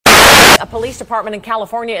a police department in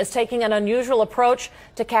California is taking an unusual approach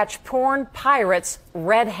to catch porn pirates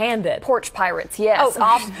red-handed. Porch pirates, yes.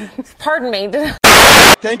 Pardon me.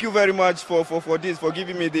 Thank you very much for this, for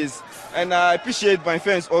giving me this. And I appreciate my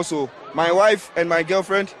fans also. My wife and my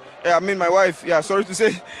girlfriend. My wife. Yeah, sorry to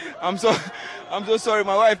say. I'm so sorry,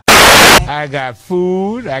 my wife. I got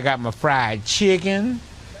food. I got my fried chicken.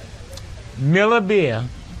 Miller beer.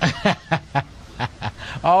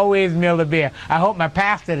 Always Miller beer. I hope my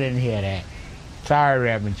pastor didn't hear that. Sorry,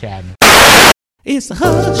 Reverend Chapman. It's a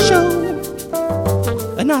hush show,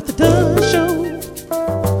 not the Doug show.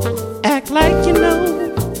 Act like you know,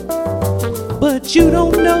 but you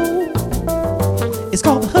don't know. It's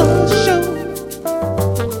called the Hush Show,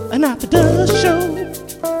 not the Doug show.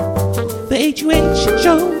 The HUH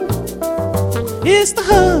show. It's the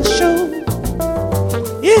Hush Show.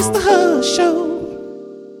 It's the Hush Show.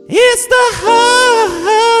 It's the Hush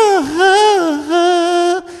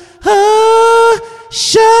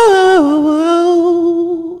Show.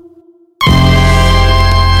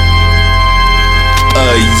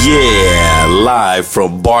 Yeah, live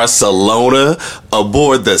from Barcelona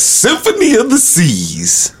aboard the Symphony of the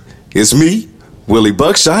Seas. It's me, Willie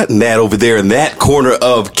Buckshot, and that over there in that corner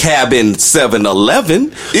of cabin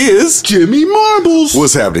 711 is Jimmy Marbles.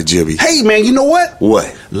 What's happening, Jimmy? Hey, man, you know what?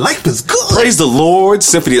 What? Life is good. Praise the Lord,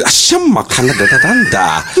 Symphony.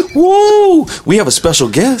 Woo! We have a special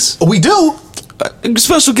guest. We do.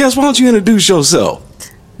 Special guest, why don't you introduce yourself?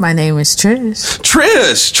 My name is Trish.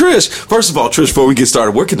 Trish. First of all, Trish, before we get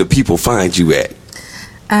started, where can the people find you at?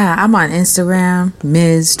 I'm on Instagram,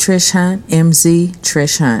 Ms. Trish Hunt, MZ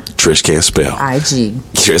Trish Hunt. Trish can't spell. IG.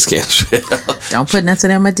 Trish can't spell. Don't put nothing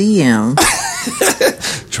in my DM.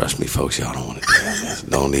 Trust me, folks, y'all don't want to do that.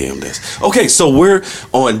 Don't DM this. Okay, so we're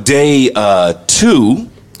on day 2.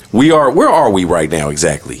 Where are we right now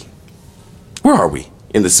exactly? Where are we?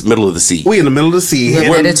 In the middle of the sea. We in the middle of the sea. The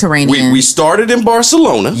Mediterranean. We started in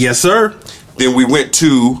Barcelona. Yes, sir. Then we went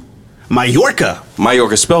to Mallorca.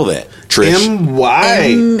 Mallorca, spell that. Trish.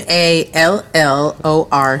 Mallorca.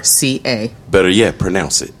 Better yet,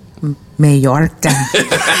 pronounce it. Mallorca.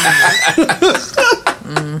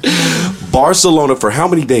 Barcelona, for how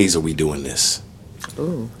many days are we doing this?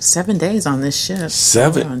 Ooh, 7 days on this ship.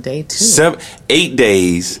 7. We're on day 2. 8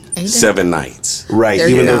 days, 7 nights. Right,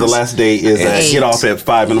 even though the last day is get off at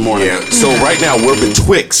 5 in the morning. Yeah. So right now we're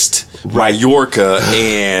betwixt Mallorca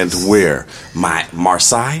and where?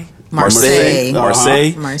 Marseille.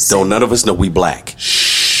 Don't none of us know we black.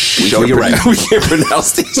 You're right. We can't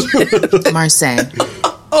pronounce these. Marseille.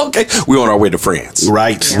 Okay, we're on our way to France.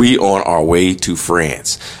 Right. Yeah. We on our way to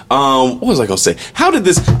France. What was I gonna say? How did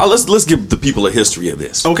this? Let's give the people a history of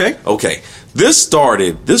this. Okay. This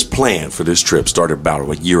plan for this trip started about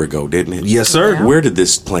a year ago, didn't it? Yes, sir. Yeah. Where did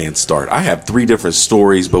this plan start? I have 3 different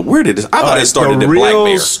stories, but where did this? I thought it started in Black Bear. The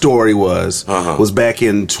real story was back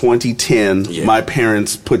in 2010. Yeah. My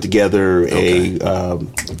parents put together a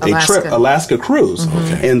trip, Alaska cruise,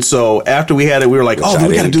 and so after we had it, we were like,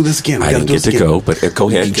 we got to do this again. I didn't get to go, but go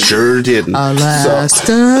ahead. You sure didn't.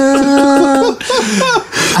 Alaska.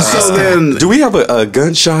 So then, do we have a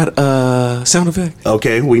gunshot sound effect?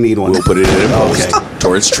 Okay, we need one. We'll put it in post.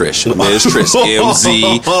 Towards Trish. Ms. Trish.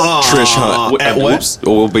 MZ Trish Hunt. Whoops.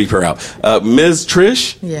 We'll beep her out. Ms.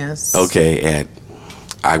 Trish? Yes. Okay, at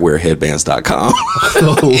iwearheadbands.com.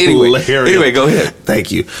 Anyway, go ahead.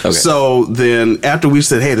 Thank you. Okay. So then after we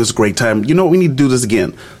said, hey, this is a great time, you know what, we need to do this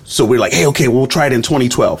again. So we're like, hey, okay, we'll try it in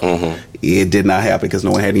 2012. It did not happen because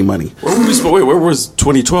no one had any money. Where was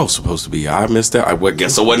 2012 supposed to be? I missed that. I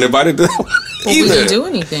guess I wasn't invited to that one either. We didn't do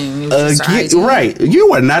anything. Right.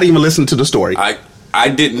 You were not even listening to the story. I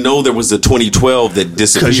didn't know there was a 2012 that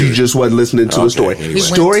disappeared. Because you just wasn't listening to the story. Anyway.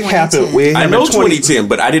 Story happened. I know 2010,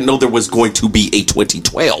 but I didn't know there was going to be a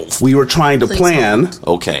 2012. We were trying to plan.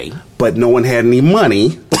 Okay. But no one had any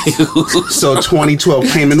money. So 2012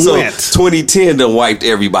 came and went. 2010 done wiped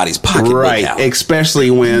everybody's pocketbook right, out. Especially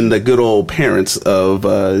when the good old parents of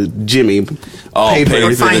Jimmy paid for everything.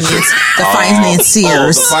 The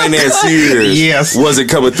financiers. The financiers yes. wasn't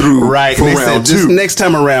coming through right. for and round said, 2. Next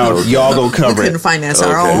time around, y'all gonna cover we couldn't it. finance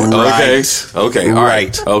our own. Right. Okay. All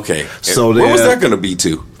right. Okay. So where was that going to be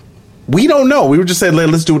to? We don't know. We were just saying,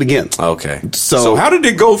 let's do it again. Okay. So how did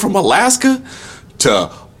it go from Alaska to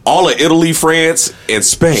all of Italy, France, and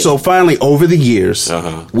Spain? So finally, over the years,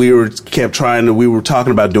 we were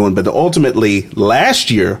talking about doing, but ultimately last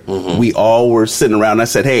year, we all were sitting around and I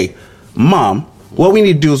said, hey, Mom, what we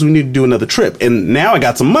need to do is we need to do another trip. And now I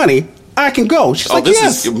got some money. I can go. She's like,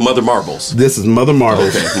 this is Mother Marbles. This is Mother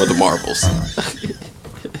Marbles. Okay, Mother Marbles.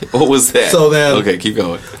 What was that? So then, okay, keep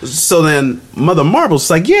going. So then Mother Marbles is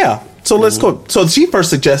like, yeah, So let's go. So she first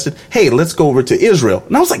suggested, hey, let's go over to Israel.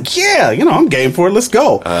 And I was like, yeah, I'm game for it. Let's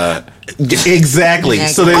go. Exactly.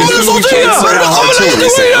 So then that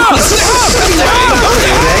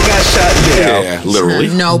got shot down. Yeah, literally.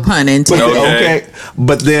 No pun intended. Okay.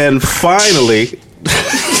 But then finally...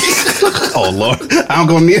 Oh, Lord. I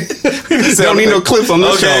don't need no clips on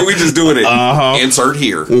this show. Okay, we just doing it. Insert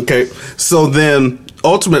here. Okay. So then,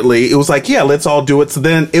 ultimately, it was like, yeah, let's all do it. So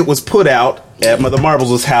then it was put out at Mother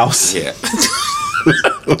Marbles' house. Yeah.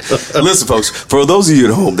 Listen, folks, for those of you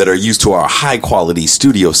at home that are used to our high-quality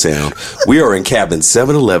studio sound, we are in cabin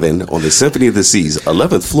 711 on the Symphony of the Seas,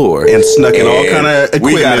 11th floor. And snuck in all kind of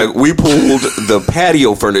equipment. We pulled the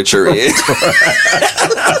patio furniture in.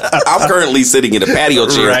 I'm currently sitting in a patio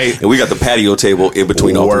chair, and we got the patio table in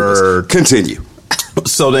between all of us. Continue.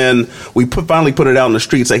 So then we finally put it out in the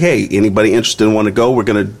streets, like, hey, anybody interested and want to go? We're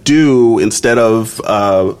going to do, instead of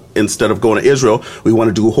going to Israel, we want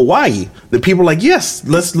to do Hawaii. The people are like, yes,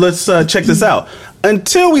 let's check this out.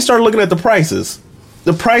 Until we started looking at the prices.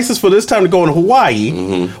 The prices for this time to go in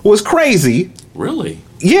Hawaii was crazy. Really?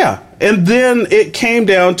 Yeah. And then it came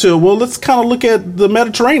down to, well, let's kind of look at the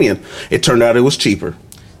Mediterranean. It turned out it was cheaper.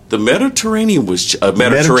 The Mediterranean was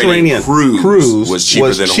Mediterranean cruise was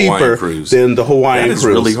cheaper than a Hawaiian cruise. Than the Hawaiian cruise. That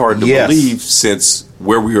is really hard to believe, since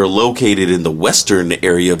where we are located in the western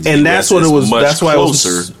area of the and US that's what it was. Much that's why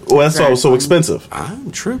closer. that's why it was so expensive.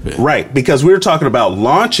 I'm tripping. Right, because we were talking about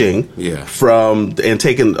launching from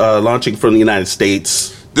the United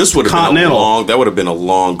States. This would have been that would have been a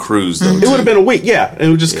long cruise, though. It would have been a week,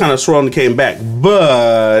 and we just kind of swirled and came back.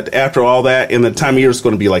 But after all that, in the time of year, it's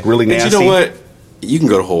going to be like really nasty. And you know what? You can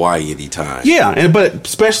go to Hawaii anytime. Yeah, but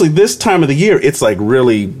especially this time of the year, it's like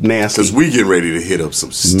really nasty. Because we getting ready to hit up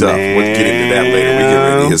some stuff. We'll get into that later. We getting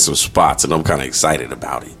ready to hit some spots, and I'm kind of excited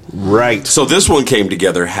about it. Right. So this one came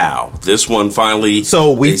together how? This one finally...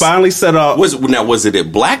 So we finally set up... Was it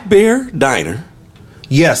at Black Bear Diner?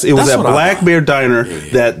 Yes, it was at Black Bear Diner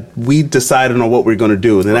that we decided on what we were going to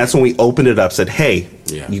do. And then that's when we opened it up, said, hey,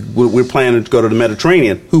 we're planning to go to the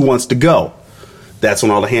Mediterranean. Who wants to go? That's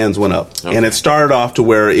when all the hands went up. Okay. And it started off to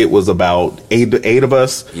where it was about eight of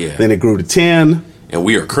us. Yeah. Then it grew to 10. And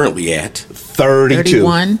we are currently at 32.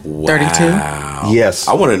 31, wow. 32. Yes.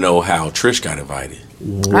 I want to know how Trish got invited.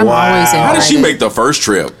 I'm always invited. How did she make the first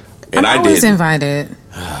trip? And I didn't. I'm always invited.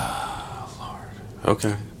 Lord.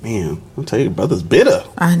 Okay. Man, I'll tell you, your brother's bitter.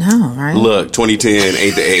 I know, right? Look, 2010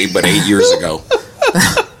 ain't the 8, but 8 years ago.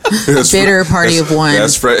 Bitter party of one.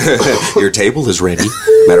 Your table is ready.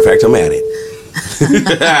 Matter of fact, I'm at it.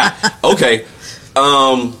 Okay.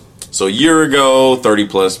 So a year ago, 30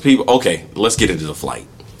 plus people. Okay, let's get into the flight.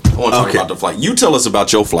 I want to talk about the flight. You tell us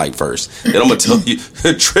about your flight first. Then I'm going to tell you.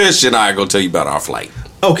 Trish and I are going to tell you about our flight.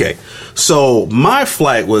 Okay. So my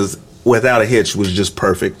flight was, without a hitch, was just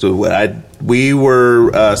perfect. We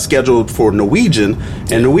were scheduled for Norwegian,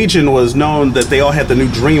 and Norwegian was known that they all had the new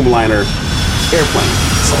Dreamliner airplane.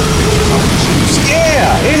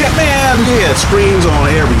 It had screens on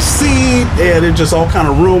every seat, and it just all kind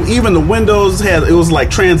of room. Even the windows it was like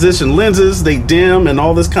transition lenses, they dim and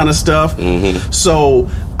all this kind of stuff. So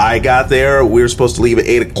I got there, we were supposed to leave at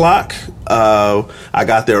 8 o'clock. I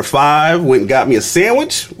got there at 5, went and got me a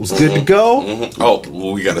sandwich, was good to go. Oh,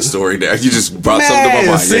 well, we got a story there. You just brought something to my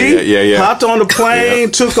mind. See? Yeah. Hopped on the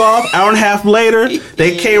plane, took off, hour and a half later,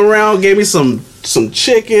 they came around, gave me some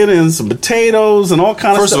chicken and some potatoes and all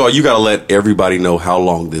kind of stuff. First of all, you got to let everybody know how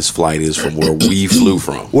long this flight is from where we flew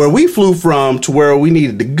from. Where we flew from to where we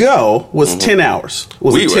needed to go was 10 hours.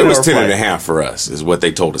 It was 10 and a half for us, is what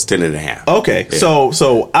they told us, 10 and a half. Okay, yeah.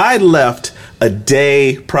 So I left a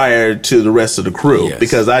day prior to the rest of the crew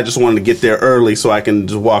because I just wanted to get there early so I can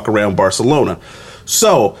just walk around Barcelona.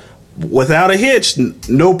 So without a hitch,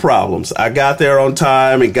 no problems. I got there on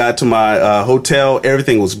time and got to my hotel.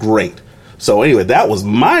 Everything was great. So anyway, that was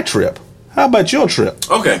my trip. How about your trip?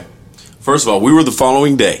 Okay. First of all, we were the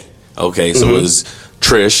following day. Okay, so it was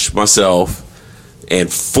Trish, myself,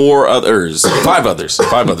 and 5 others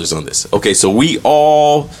on this. Okay, so we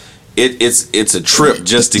all, it's a trip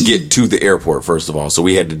just to get to the airport, first of all. So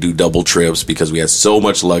we had to do double trips because we had so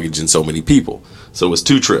much luggage and so many people. So it was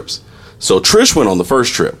 2 trips. So Trish went on the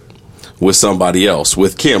first trip with somebody else,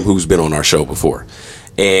 with Kim, who's been on our show before.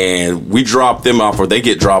 And we drop them off, or they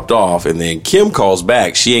get dropped off, and then Kim calls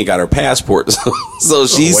back. She ain't got her passport, so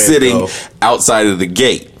she's sitting outside of the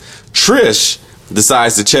gate. Trish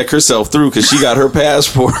decides to check herself through because she got her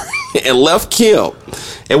passport and left Kim.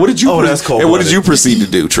 And what did you? That's cool. And what did you proceed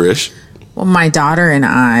to do, Trish? Well, my daughter and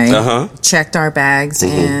I checked our bags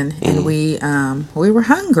in, and we were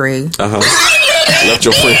hungry. Left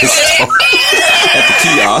your friends at the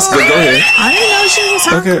kiosk, but go ahead. I didn't know she was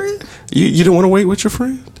hungry. Okay. You didn't want to wait with your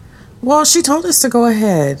friend? Well, she told us to go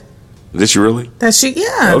ahead. Did she really? That she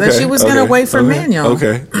was going to wait for Manuel.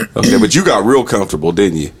 Okay, but you got real comfortable,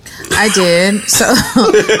 didn't you? I did. So,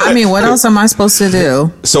 I mean, what else am I supposed to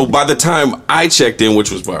do? So by the time I checked in,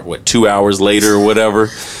 which was what 2 hours later or whatever,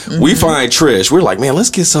 we find Trish. We're like, man, let's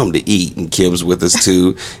get something to eat, and Kim's with us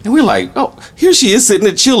too. And we're like, oh, here she is sitting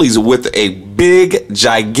at Chili's with a big,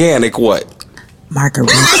 gigantic what?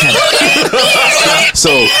 Margarita. So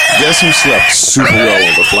guess who slept super well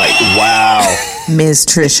on the flight? Wow. Ms.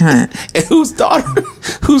 Trish Hunt. And whose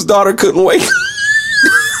daughter couldn't wake up?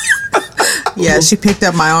 Yeah, she picked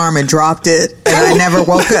up my arm and dropped it, and I never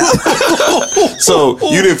woke up. So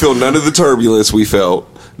you didn't feel none of the turbulence we felt.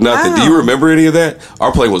 Nothing. Oh. Do you remember any of that?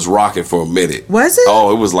 Our plane was rocking for a minute. Was it?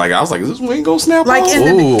 Oh, it was like, I was like, is this wing gonna snap Like off?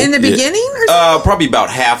 in the beginning? Or something? Probably about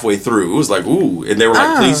halfway through. It was like, ooh. And they were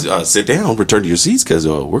like, please sit down, return to your seats, because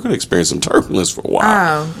we're going to experience some turbulence for a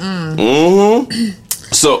while.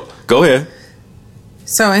 So, go ahead.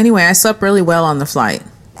 So anyway, I slept really well on the flight.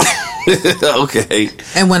 Okay.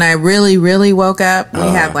 And when I really, really woke up, we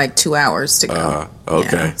had like 2 hours to go.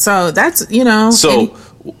 Okay. Yeah. So that's, So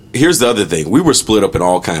here's the other thing. We were split up in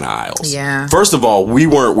all kind of aisles. Yeah. First of all, we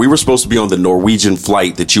were supposed to be on the Norwegian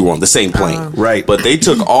flight that you were on, the same plane. Right. But they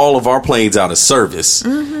took all of our planes out of service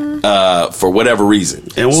for whatever reason.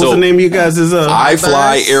 And what was the name of you guys? I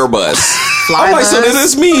Fly Airbus. I'm like, so does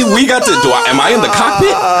this mean we got to, am I in the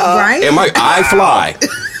cockpit? Right. I fly.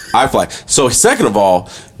 I fly. So second of all,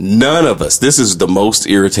 none of us, this is the most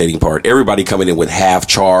irritating part. Everybody coming in with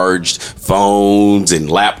half-charged phones and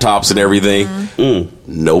laptops and everything.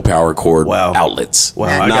 No power cord outlets.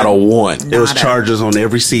 Wow. Not a one. It was chargers on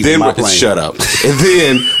every seat Then in my plane. shut up. And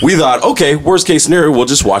then we thought, okay, worst case scenario, we'll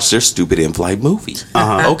just watch their stupid in-flight movie.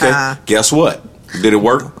 Okay, guess what? Did it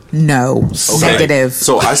work? No. Okay. Negative.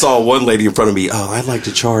 So I saw one lady in front of me. Oh, I'd like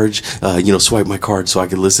to charge, swipe my card so I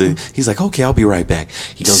can listen. He's like, okay, I'll be right back.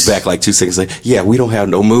 He goes back like 2 seconds later. Yeah, we don't have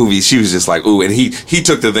no movies. She was just like, ooh. And he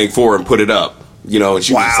took the thing for her and put it up. And she was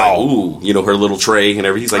just like, ooh, her little tray and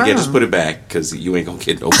everything. He's like, yeah, just put it back because you ain't going to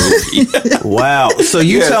get no movie. Wow. So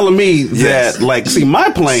you telling me that, my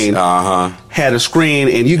plane had a screen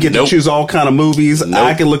and you get to choose all kind of movies.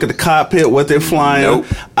 I can look at the cockpit, what they're flying.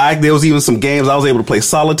 There was even some games I was able to play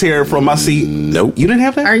solitaire from my seat. Nope. You didn't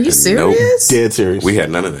have that? Are you serious? Dead serious. We had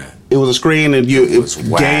none of that. It was a screen and it was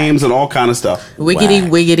games and all kind of stuff.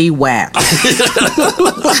 Wiggity whack.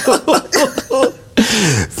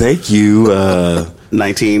 Thank you.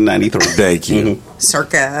 1993. Thank you.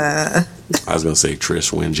 Circa. I was going to say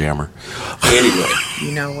Trish Windjammer. Anyway.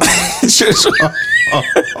 You know what?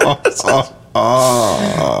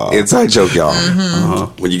 Inside joke, y'all.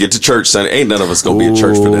 When you get to church Sunday, ain't none of us going to be at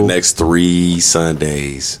church for the next 3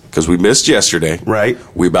 Sundays. Because we missed yesterday. Right.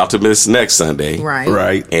 We about to miss next Sunday.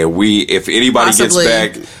 Right. And if anybody Possibly.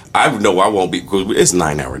 gets back, I know I won't be, because it's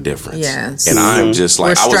 9-hour difference. Yes. And I'm just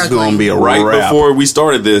like, We're I was struggling. going to be a right wrap. before we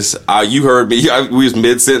started this. You heard me. We was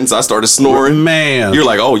mid-sentence. I started snoring. Man. You're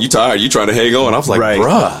like, oh, you tired? You trying to hang on? I was like, Right.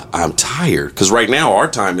 bruh, I'm tired. Because right now,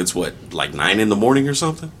 our time, it's what, like 9 in the morning or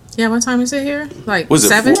something? Yeah, what time is it here? Like Was it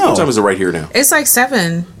 7? What time is it right here now? It's like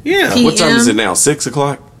 7. Yeah. PM. What time is it now? 6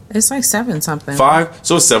 o'clock? It's like 7 something. 5?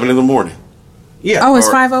 So it's 7 in the morning. Yeah. Oh, it's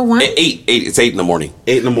Or 5:01? 8. It's 8 in the morning.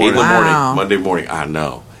 8 in the morning. 8 in the Wow. morning. Monday morning. I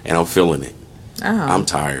know. And I'm feeling it. Oh. I'm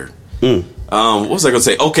tired. What was I going to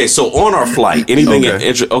say? Okay, so on our flight, anything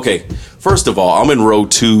okay, first of all, I'm in row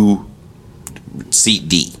 2, seat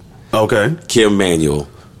D. Okay. Kim Manuel,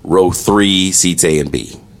 row 3, seats A and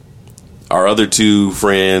B. Our other 2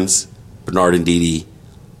 friends, Bernard and Dee Dee,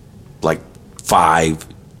 like 5J,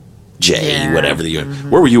 Yeah. whatever.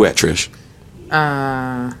 Where were you at, Trish?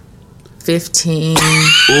 15.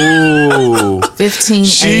 Ooh. 15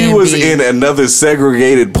 She A and was B. in another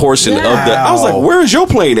segregated portion of the. I was like, "Where is your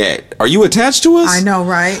plane at? Are you attached to us?" I know,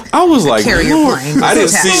 right? I was like, carrier Lord. plane. I didn't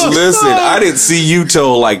It's see. attached. Listen, I didn't see you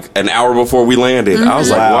till like an hour before we landed. I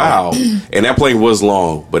was like, wow. And that plane was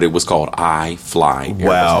long, but it was called I Fly Airbus.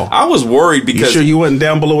 Wow. I was worried You because sure you wasn't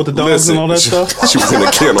down below with the dogs listen, and all that stuff? She was in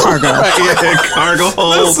a kennel. Cargo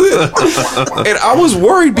hold. Listen. And I was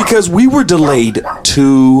worried because we were delayed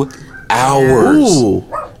 2 hours. Ooh.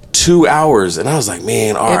 2 hours. And I was like,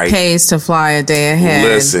 man, all right. It pays to fly a day ahead.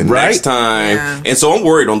 Listen, Right? next time. Yeah. And so I'm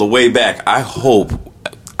worried on the way back. I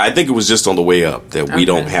think it was just on the way up that we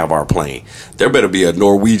don't have our plane. There better be a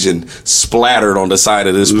Norwegian splattered on the side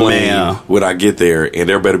of this plane Man. when I get there, and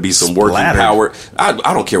there better be some working Splattered? power.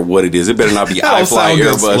 I don't care what it is. It better not be I Fly sound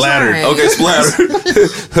good. Airbus. Splattered. Right. Okay,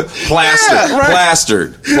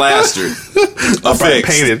 splattered. plastered.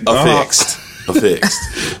 Affixed. Painted.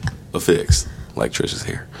 Affixed. like Trish's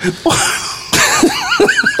hair.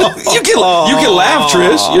 You can laugh,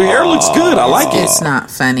 Trish. Your hair looks good. I like it. It's not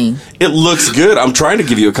funny. It looks good. I'm trying to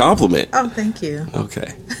give you a compliment. Oh, thank you.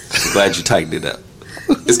 Okay. I'm glad you tightened it up.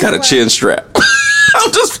 It's got a chin strap. I'll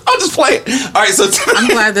just play it. All right, so I'm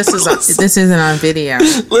glad this isn't on video.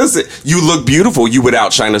 Listen, you look beautiful. You would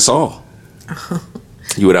outshine us all.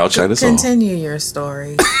 You would outshine us all. Continue your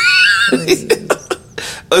story, please.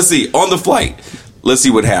 Let's see. On the flight, let's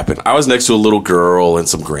see what happened. I was next to a little girl and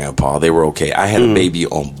some grandpa. They were okay. I had a baby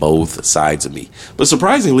on both sides of me. But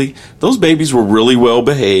surprisingly, those babies were really well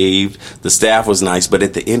behaved. The staff was nice. But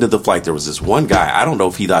at the end of the flight, there was this one guy. I don't know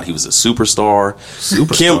if he thought he was a superstar.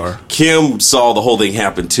 Kim saw the whole thing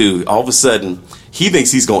happen too. All of a sudden, he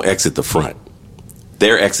thinks he's going to exit the front.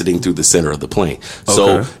 They're exiting through the center of the plane. Okay.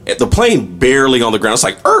 So at the plane barely on the ground. It's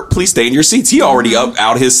like, please stay in your seats. He already up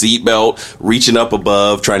out his seatbelt, reaching up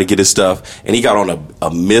above, trying to get his stuff. And he got on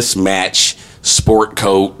a mismatched sport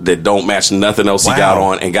coat that don't match nothing else he got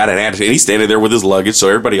on, and got an attitude. And he's standing there with his luggage, so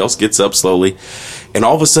everybody else gets up slowly. And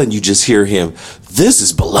all of a sudden, you just hear him, "This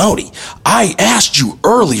is baloney. I asked you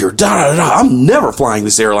earlier, I'm never flying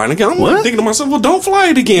this airline again." I'm like thinking to myself, well, don't fly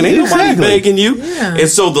it again. Ain't nobody begging you. Yeah. And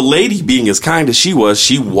so the lady, being as kind as she was,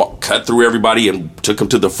 she cut through everybody and took him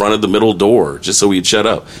to the front of the middle door just so he'd shut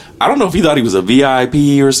up. I don't know if he thought he was a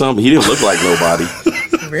VIP or something. He didn't look like nobody.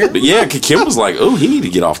 Really? But yeah, Kim was like, "Oh, he need to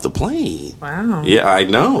get off the plane." Wow. Yeah, I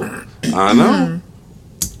know.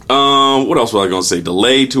 What else was I going to say?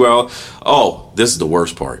 Delayed 2 hours. Oh, this is the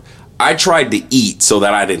worst part. I tried to eat so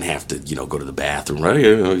that I didn't have to, go to the bathroom, right?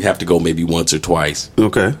 You have to go maybe once or twice.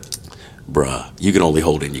 Okay. Bruh, you can only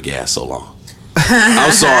hold in your gas so long.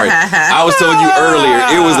 I'm sorry. I was telling you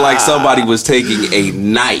earlier, it was like somebody was taking a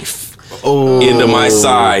knife into my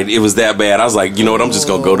side. It was that bad. I was like, you know what? I'm just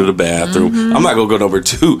going to go to the bathroom. I'm not going to go number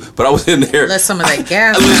 2. But I was in there. Let some of that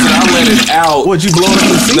gas. I let it out. What, you blow it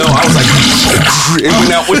up the seat? No, I was like, it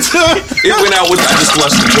went out with, I just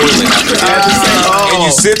flushed the toilet after that. And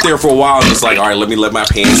you sit there for a while and it's like, all right, let me let my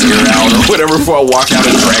pants air out or whatever before I walk out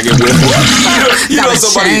and drag it with me. You know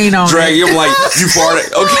somebody drag you. I'm like, you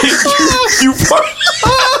farted. Okay, you farted.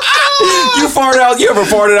 You fart out. You ever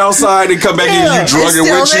farted outside and come back in and you drug it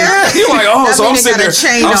with you? You're like, so I'm sitting there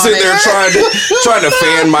trying to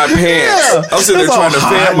fan my pants. I'm sitting there trying to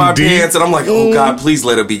fan my pants, and I'm like, oh God, please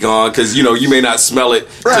let it be gone, because you may not smell it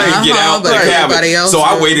till you get out the cabin. So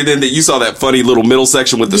I waited in you saw that funny little middle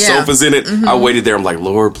section with the sofas in it. I waited there. I'm like,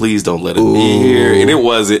 Lord, please don't let it be here. And it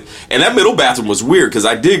wasn't. And that middle bathroom was weird because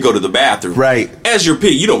I did go to the bathroom. Right. As you're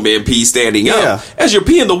peeing, men pee standing up. Yeah. As you're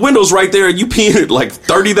peeing, the window's right there, and you peeing at like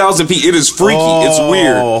 30,000 feet. It is freaky. It's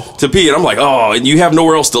weird to pee. And I'm like, and you have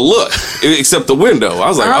nowhere else to look except the window. I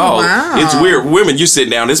was like, wow. It's weird. Women, you sit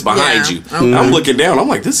down, it's behind you. Okay. I'm looking down. I'm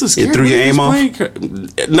like, this is scary. You threw your aim off?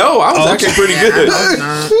 No, I was actually pretty good.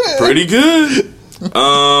 Pretty good.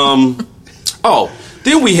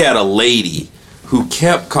 Then we had a lady who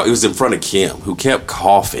kept, it was in front of Kim, who kept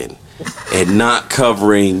coughing and not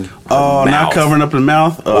covering her mouth. Not covering up the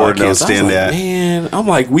mouth? I can't stand that. Man, I'm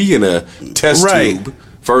like, we in a test tube.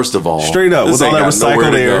 First of all, straight up, with all that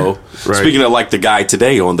recycled air. Right. Speaking of like the guy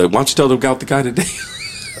today why don't you tell them about the guy today?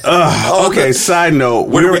 Okay. Side note,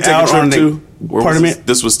 where did we take a trip to? Pardon me.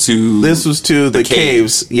 This was to the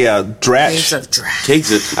caves. Yeah, Caves of Drac. I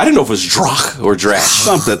didn't know if it was Drac or Drac.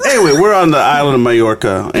 Something. Anyway, we're on the island of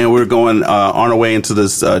Mallorca, and we're going on our way into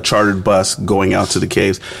this chartered bus going out to the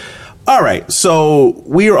caves. All right, so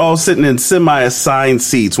we are all sitting in semi-assigned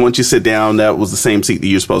seats. Once you sit down, that was the same seat that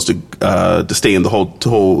you're supposed to stay in the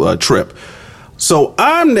whole trip. So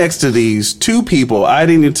I'm next to these two people. I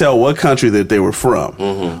didn't even tell what country that they were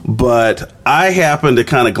from, but I happened to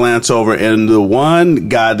kind of glance over, and the one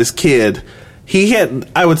guy, this kid,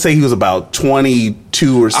 I would say he was about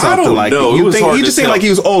 22 or something like that. He just seemed like he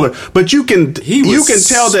was older, but you can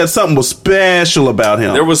tell that something was special about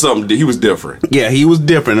him. There was something. He was different. Yeah, he was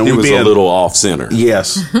different. And he was a little off center.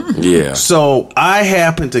 Yes. Yeah. So I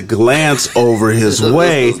happened to glance over his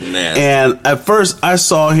way, and at first I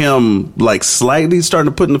saw him like slightly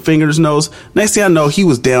starting to put in the finger in his nose. Next thing I know, he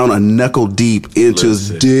was down a knuckle deep into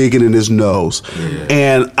his digging in his nose,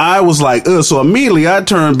 and I was like, ugh. So immediately I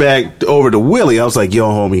turned back over to Willie. I was like, yo,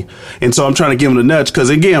 homie. And so I'm trying to give him a nudge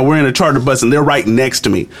because, again, we're in a charter bus and they're right next to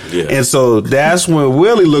me. Yeah. And so that's when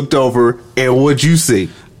Willie looked over, and what'd you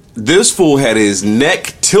see? This fool had his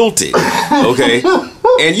neck tilted, okay?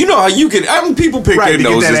 And you know how you can, people pick their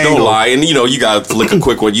noses, don't lie. And you know, you got to flick a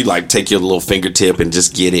quick one. You like take your little fingertip and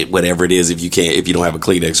just get it, whatever it is, if you don't have a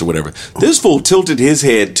Kleenex or whatever. This fool tilted his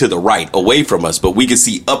head to the right, away from us, but we could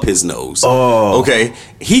see up his nose. Oh. Okay.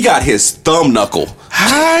 He got his thumb knuckle.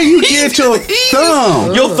 How you get your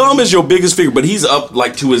thumb? Your thumb is your biggest finger, but he's up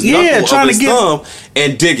like to his knuckle of his thumb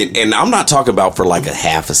and digging. And I'm not talking about for like a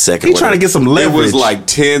half a second. He's trying to get some leverage. It was like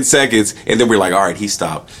 10 seconds, and then we're like, all right, he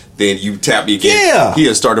stopped. Then you tap me again. Yeah. He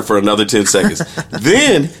had started for another 10 seconds.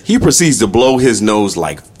 Then he proceeds to blow his nose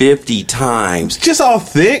like 50 times. Just all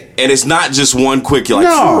thick. And it's not just one quick.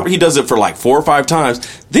 He does it for like 4 or 5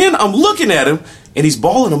 times. Then I'm looking at him. And he's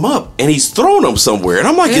balling them up, and he's throwing them somewhere. And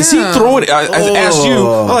I'm like, is he throwing it? I asked you,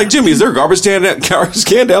 I'm like, Jimmy, is there a garbage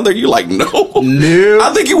can down there? You're like, no.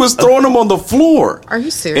 I think he was throwing them on the floor. Are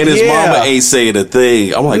you serious? And his mama ain't saying a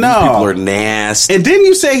thing. I'm like, these people are nasty. And didn't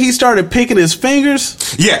you say he started picking his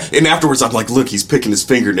fingers? Yeah, and afterwards I'm like, look, he's picking his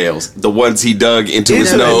fingernails, the ones he dug into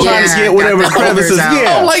his nose. Trying to get whatever crevices.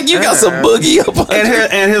 Yeah. I'm like, you got some boogie up on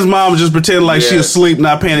and his mom just pretending like she asleep,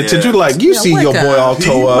 not paying attention. You're like, you see your boy all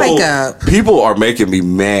toe up. Wake up. People are making me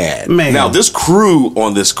mad. Man. Now, this crew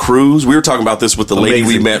on this cruise, we were talking about this with the lady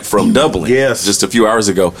we met from Dublin just a few hours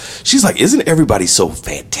ago. She's like, isn't everybody so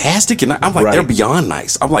fantastic? And I'm like, they're beyond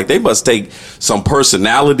nice. I'm like, they must take some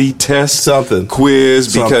personality test,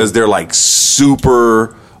 quiz, because they're like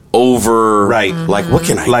super over, like, what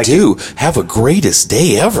can I do? Have a greatest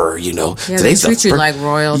day ever, you know. Yeah, they treat you like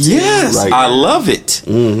royalty. Yes, I love it.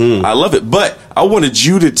 Mm-hmm. I love it. But I wanted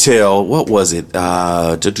you to tell, what was it?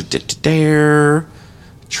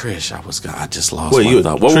 Trish, I just lost my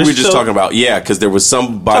thought. What were we just talking about? Yeah, because there was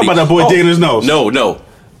somebody. Talking about that boy digging his nose. No.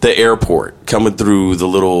 The airport, coming through the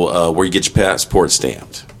little, where you get your passport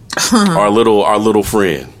stamped. Our little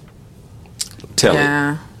friend. Tell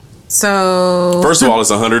it. So first of all,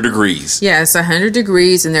 it's 100 degrees. Yeah, it's 100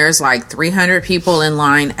 degrees, and there's like 300 people in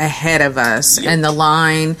line ahead of us. Yep. And the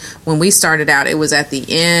line, when we started out, it was at the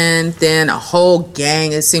end. Then a whole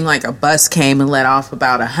gang. It seemed like a bus came and let off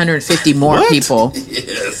about 150 more people.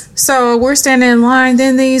 Yes. So we're standing in line.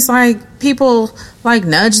 Then these like people like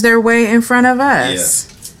nudge their way in front of us.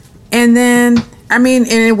 Yeah. And then and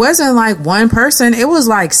it wasn't like one person. It was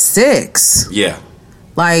like 6. Yeah.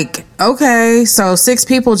 Like, okay, so 6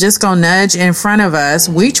 people just gonna nudge in front of us.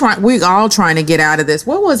 We all trying to get out of this.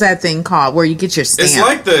 What was that thing called where you get your stamp?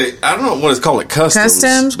 It's like I don't know what it's called,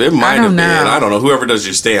 customs. It might have been. I don't know. Whoever does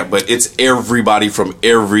your stamp, but it's everybody from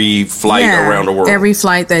every flight around the world. Every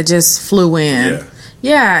flight that just flew in.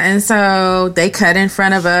 Yeah, and so they cut in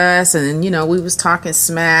front of us, and we was talking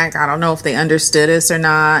smack. I don't know if they understood us or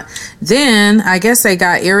not. Then I guess they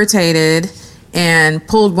got irritated and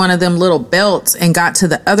pulled one of them little belts and got to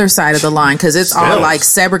the other side of the line because it's all like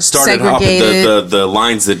segregated. The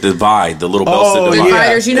lines that divide, the little belts that divide.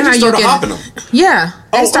 Dividers, you know how you get hopping them. Yeah,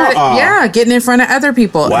 they started getting in front of other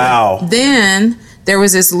people. Wow. Then there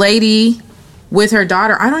was this lady with her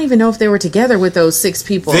daughter. I don't even know if they were together with those 6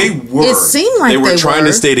 people. They were. It seemed like they were trying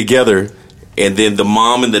to stay together. And then the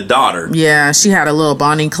mom and the daughter. Yeah, she had a little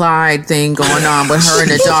Bonnie and Clyde thing going on with her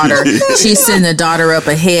and the daughter. She sent the daughter up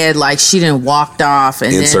ahead like she done walked off.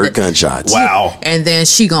 And insert gunshots. Wow. And then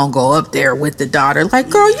she gonna go up there with the daughter. Like,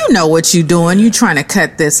 girl, you know what you doing. You trying to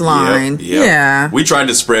cut this line. Yep. Yeah. We tried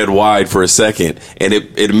to spread wide for a second. And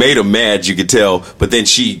it made them mad, you could tell. But then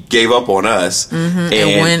she gave up on us. Mm-hmm.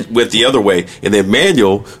 And went the other way. And then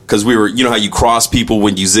Manuel, because we were, you know how you cross people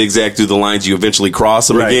when you zigzag through the lines, you eventually cross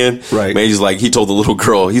them again? Right. Manuel's like, he told the little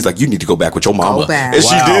girl, he's like, you need to go back with your mama. Go back. And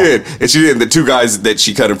she did. And the 2 guys that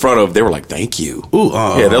she cut in front of, they were like, thank you. Ooh,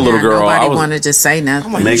 yeah, that little girl. Nobody wanted to say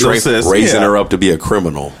nothing. I'm like, raising her up to be a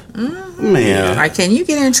criminal. Mm-hmm. Man. Like, can you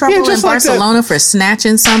get in trouble in Barcelona for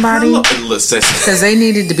snatching somebody? Because they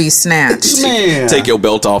needed to be snatched. Man. Take your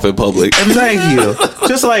belt off in public. Thank you.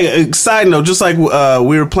 Just like, side note, just like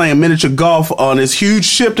we were playing miniature golf on this huge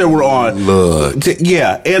ship that we're on. Look.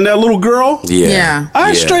 Yeah. And that little girl. Yeah.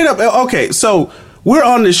 I straight up, okay, so we're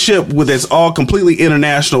on this ship that's all completely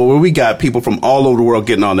international, where we got people from all over the world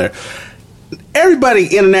getting on there.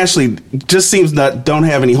 Everybody internationally just seems don't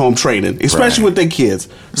have any home training, especially with their kids.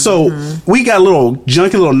 So we got a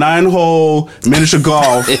junky little 9-hole miniature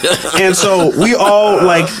golf, and so we all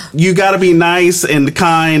you got to be nice and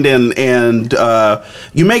kind, and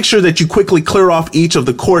you make sure that you quickly clear off each of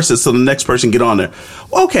the courses so the next person get on there.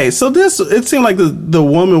 Okay, so it seemed like the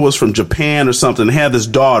woman was from Japan or something, had this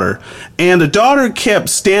daughter, and the daughter kept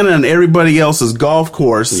standing on everybody else's golf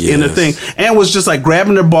course in the thing, and was just like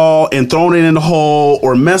grabbing their ball and throwing it in the the hole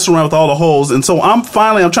or messing around with all the holes. And so I'm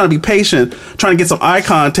trying to be patient, trying to get some eye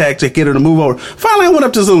contact to get her to move over. Finally, I went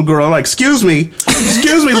up to this little girl. I'm like, excuse me,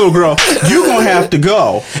 little girl, you're going to have to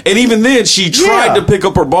go. And even then, she tried to pick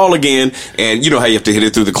up her ball again. And you know how you have to hit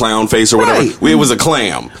it through the clown face or whatever? Right. It was a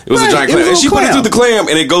clam. It was a giant clam. And she put it through the clam,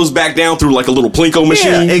 and it goes back down through like a little Plinko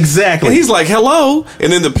machine. Yeah, exactly. And he's like, hello.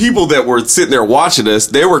 And then the people that were sitting there watching us,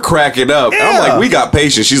 they were cracking up. Yeah. I'm like, we got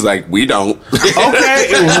patience. She's like, we don't. Okay,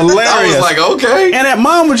 it was hilarious. I was like, okay. And that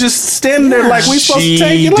mom was just standing there like we supposed to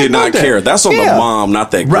take it. She did not care. That's on the mom,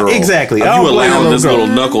 not that girl. Right, exactly. You allowing this little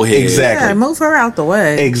knucklehead. Exactly. Yeah, move her out the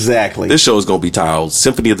way. Exactly. This show is going to be titled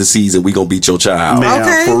Symphony of the Seas, and we going to beat your child. Man,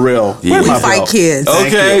 Okay. for real. Yeah. We fight kids.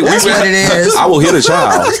 Okay. That's what it is. I will hit a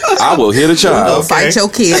child. I will hit a child. Go fight your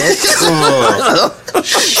kid.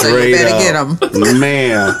 So you better get them.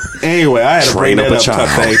 Man. Anyway, I had to Train bring up that a up. child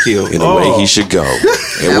Thank you. in the way he should go. And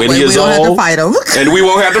That when way he we is don't have to old, fight him. and we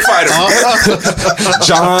won't have to fight him.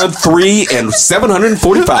 John 3 and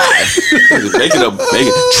 745. Make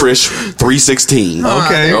it Trish 316.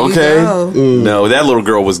 Okay. Okay. No, that little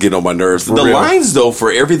girl was getting on my nerves. The real. lines though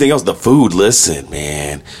for everything else, the food. Listen,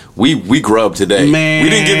 man, we grubbed today. Man. We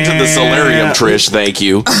didn't get into the solarium, Trish. Thank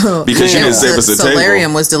you, because you didn't save us a table.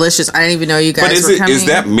 Solarium was delicious. I didn't even know you guys But were coming. is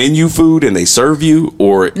that menu food and they serve you,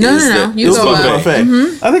 or No. You it's go buffet? up.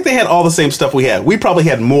 Buffet. I think they had all the same stuff we had. We probably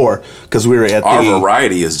had more because we were at Our the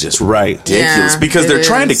variety is just Right. ridiculous Yeah, because they're it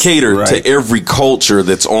trying to is. cater Right. to every culture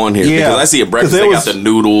that's on here. Yeah. Because I see at breakfast 'Cause they there got was- the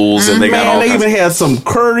noodles and they got all Man, they kinds even had some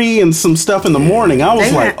curry and some stuff in the morning. I was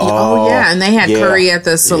They like, had, and they had yeah. curry at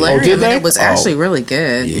the solarium, did they? and it was actually really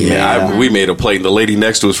good. Yeah, we made a plate. And the lady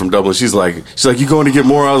next to us from Dublin, she's like, you going to get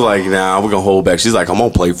more? I was like, nah, we're gonna hold back. She's like, I'm gonna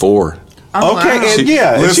play 4. Oh, Okay, wow. and and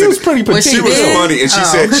she listen, was pretty petite. she She was did? funny, and she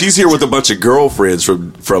said she's here with a bunch of girlfriends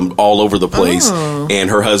from all over the place. Oh. And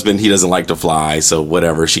her husband, he doesn't like to fly, so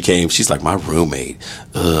whatever. She came. She's like, my roommate.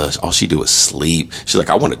 All she do is sleep. She's like,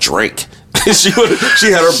 I want to drink. she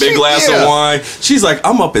had her big glass of wine. She's like,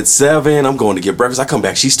 I'm up at 7. I'm going to get breakfast. I come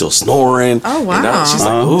back. She's still snoring. Oh, wow. And she's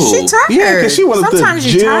like, ooh. She tired. Yeah, 'cause she went up to Sometimes the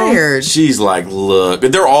you're gym. tired. She's like, look,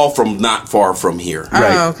 they're all from not far from here. Right.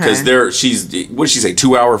 Oh, okay. Because she's, what did she say,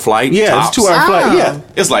 2-hour flight? Yeah, Tops. it's 2-hour flight. Yeah,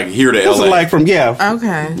 It's like here to it was LA. like from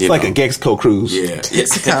Okay. You like know. a Gexco cruise. Yeah.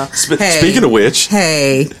 Mexico. Hey. Speaking of which,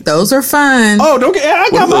 Hey, those are fun. Oh, don't get. I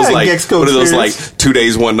what got are those my like? Gexco. What are those like? experience. 2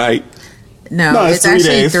 days, 1 night? No, it's it's 3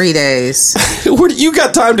 actually days. 3 days. You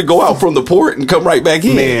got time to go out from the port and come right back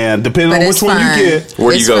in. Man, depending But on it's which one fun. you get. Where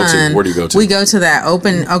do you It's go to? fun. Where do you go to? We go to that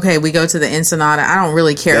open. Okay, we go to the Ensenada. I don't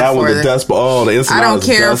really care That for one, the dust ball. The I Ensenada's don't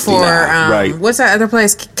care dusty. for right. what's that other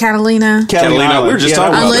place? Catalina. Catalina, we were just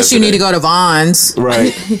talking about Unless that you need today. to go to Vaughn's.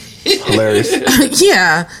 Right. Hilarious.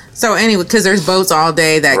 Yeah. So anyway, because there's boats all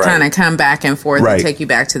day that Right. kind of come back and forth Right. and take you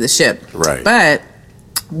back to the ship. Right. But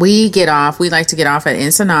we get off. We like to get off at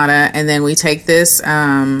Ensenada, and then we take this.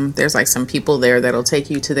 There's like some people there that'll take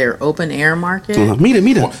you to their open air market. Meet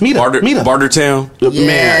her. Bartertown. Man,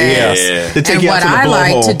 yes. Yeah. To take And you out what to the I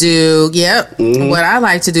like blowhole. to do, what I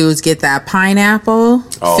like to do is get that pineapple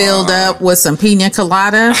filled up with some pina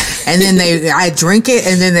colada, and then I drink it,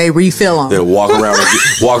 and then they refill them. Then walk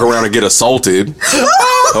around and get assaulted.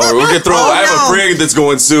 Or we'll get thrown. Oh, I have no. a friend that's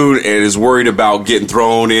going soon and is worried about getting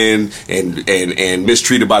thrown in and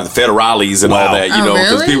mistreated by the federales and all Wow. that. You Oh, know,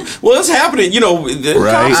 'cause really? well, it's happening. You know, the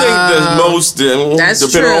Right. cops ain't the most. That's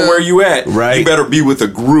depending on true. where you at. Right. You better be with a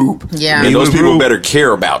group. Yeah. and Be those with a people group. better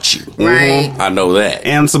care about you. Right. I know that.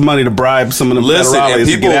 And some money to bribe some of them Listen, federales and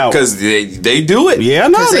to people get out. because they do it. Yeah,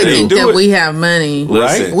 no, Because they they do. think do that it. we have money.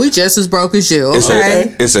 Listen. We just as broke as you. It's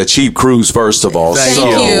Okay. it's a cheap cruise, first of all. Thank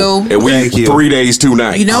you. And we Thank you. 3 days, 2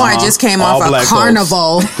 nights. You know, I just came All off a black folks.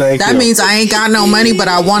 carnival. Thank That you. means I ain't got no money, but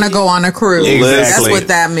I want to go on a cruise. Exactly. That's what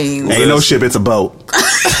that means. Ain't no ship, it's a boat.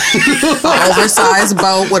 An oversized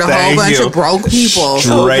boat with a whole Thank bunch you. of broke people.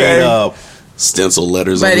 Straight Okay. up. stencil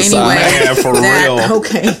letters But on the anyway, side. Man, for that, real.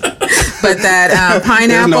 Okay. But that There's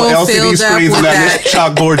pineapple no LCD filled up screens with and that.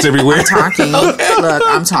 chalkboards everywhere. I'm talking. Look,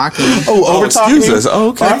 I'm talking. Oh, over talking. excuse us.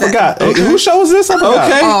 Okay. I forgot. Whose show is this? I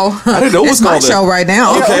forgot. Okay. Oh, I didn't know it was it's my called that. show right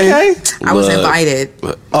now. Okay. I was Look. invited.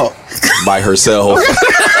 Oh, By herself.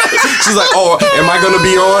 She's like, oh, am I going to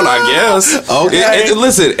be on? I guess. Okay. And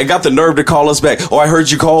listen, it got the nerve to call us back. Oh, I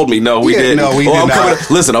heard you called me. No, we Yeah, didn't. no, we oh, did I'm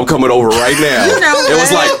not. Listen, I'm coming over right now. You know it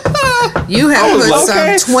was what? like, You have was put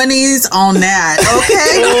like, some okay. 20s on that,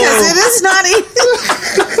 okay? Because it is not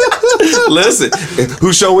easy. listen,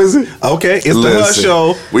 whose show is it? okay. It's the Hush Listen,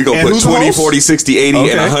 Show. We're going to And put who's the 20, host? 40, 60, 80,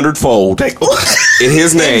 Okay. and 100 fold in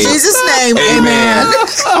his name. In Jesus' name, Amen. amen.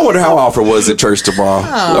 I wonder how Alfred was at church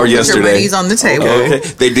tomorrow or yesterday. He's on the table. Okay.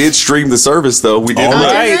 They did stream the service though. We did.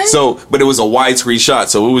 Right. So, but it was a widescreen shot,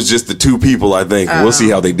 so it was just the two people. I think we'll see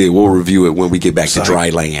how they did. We'll review it when we get back to dry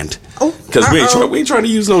land. Because we ain't trying to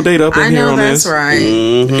use no data up in here on this. I know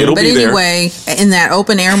that's right. It'll But be anyway, in that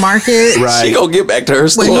open air market, Right. She gonna get back to her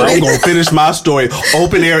story. I'm gonna finish my story.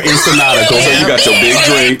 Open air Ensenada. Go So ahead. you got your big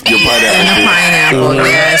drink, your and a pineapple. pineapple,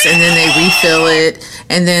 yes, and then they refill it,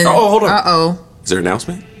 and then Hold on. Uh-oh. Is there an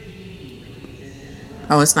announcement?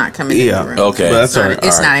 Oh, it's not coming in Yeah. the room. Okay. But that's all right.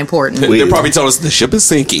 It's not important. They're probably telling us the ship is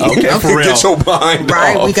sinking. Okay, for real. Get your mind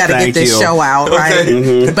Right, off. we got to get Thank this you. show out, right?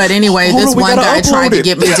 Okay. But anyway, Hold this on, we one gotta guy tried upload to it.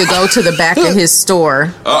 get me to go to the back of his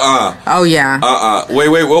store. Oh yeah. Wait,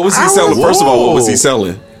 what was he selling? First of all, what was he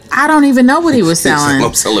selling? I don't even know what he was He's like, selling.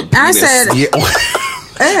 I'm selling And I penis. said,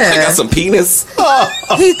 I got some penis.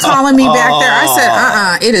 he calling me back there.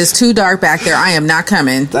 I said, it is too dark back there. I am not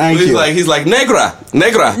coming. Thank He's you. like negra.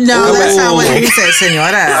 No, that's not what he said,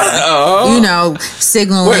 senora. You know,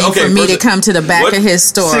 signaling Wait, okay, for me to first- come to the back what? of his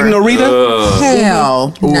store. Signorita?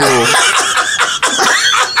 Hell no.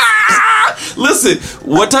 Listen,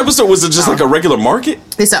 what type of store was it? Just like a regular market?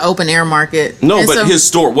 It's an open air market. No, And but so- his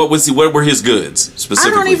store. What were his goods I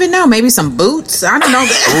specifically? don't even know. Maybe some boots. I don't know.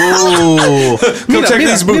 Ooh. Come check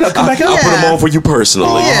these boots. Come back I'll up. put them on for you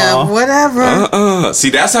personally. Yeah, whatever. See,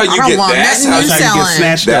 that's how you don't get. want That's nothing how you you How you get selling.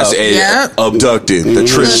 snatched That's up. Yep. abducted. The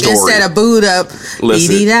true Look, story. instead of boot up,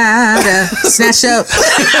 Listen. dee-dee-da-da, snatch up.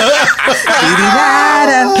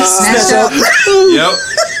 Dee-dee-da-da, snatch up. Yep.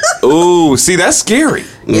 Ooh, see, that's scary.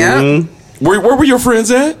 Yep. Where were your friends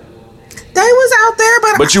at? They was out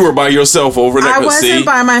there, But you were by yourself over there. I wasn't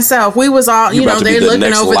by myself. We was all, You about to be they're the looking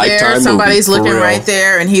next over there. Lifetime Somebody's movie, for looking real. right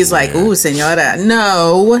there, and he's like, "Ooh, senora,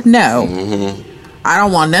 no, I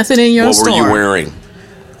don't want nothing in your What store." were you wearing?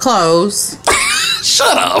 Clothes.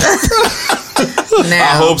 Shut up. Now,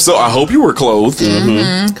 I hope so. I hope you were clothed.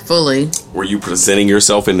 fully. Were you presenting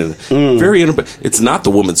yourself in a very? It's not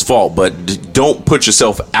the woman's fault, but don't put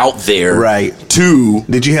yourself out there. Right. To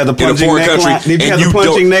Did you have the in a plunging foreign neckline? country, Did you and have the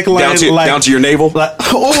plunging don't- neckline down to your navel? Like,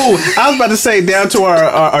 oh, I was about to say down to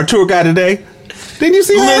our tour guide today. Didn't you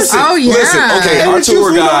see her? Listen, Oh, yeah. listen. Okay, And our she was tour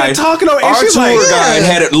over guide. there talking over- and Our she's tour like, guide Yeah.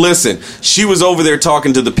 had it. Listen, she was over there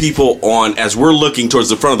talking to the people on as we're looking towards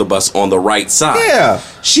the front of the bus on the right side. Yeah.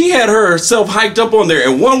 She had herself hiked up on there,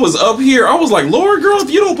 and one was up here. I was like, Lord, girl,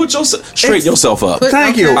 if you don't put yourself straighten yourself up.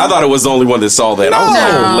 Thank you. I thought it was the only one that saw that. I was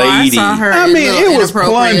like, No, lady. I saw her. I mean, little it was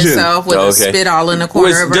inappropriate plunging. self with a spit all in the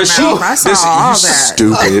corner of her does mouth. I saw all that.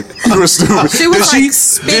 Stupid. You were stupid. She was did like did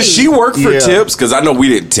spitting. she work for Yeah. tips? Because I know we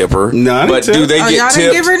didn't tip her. No, I didn't but tip. do they Oh, get y'all tipped?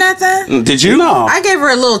 didn't give her nothing? Did you? No. I gave her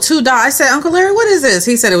a little $2. I said, Uncle Larry, what is this?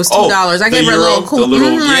 He said it was $2. I the gave her a euro? little cool, The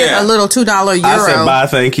little- yeah. a little $2 euro. I said bye,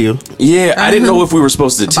 thank you. Yeah, I didn't know if we were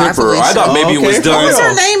supposed to tip her. I thought maybe it was Okay. done. What's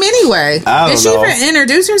her name anyway? I don't Did she know. even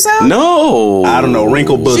introduce herself? No, I don't know.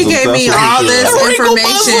 Wrinkle bosom. She gave me all this Wrinkle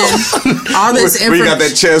information. All this Where you got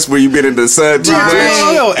that information. chest where you been in the sun too much.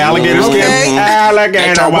 Right. Oh, alligator skin. Okay.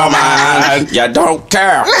 Alligator woman. You don't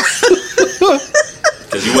care.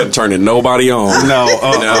 Because you wasn't turning nobody on. No,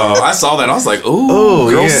 No, I saw that. I was like, ooh, Oh,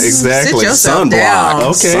 girl, yeah, exactly. Sit yourself sunblock. down.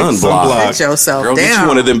 Okay, Sunblock. Sit yourself Girl, down. get you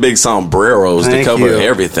one of them big sombreros Thank to cover you.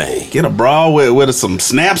 everything. Get a bra with some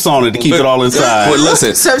snaps on it to keep it all inside. But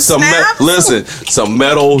listen, Some snaps? some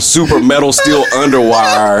metal, super metal steel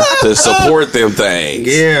underwire to support them things.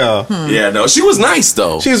 Yeah. Yeah, no, she was nice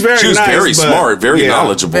though. She was very She was nice, very but- smart, very yeah.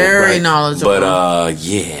 knowledgeable. Very Right. knowledgeable. But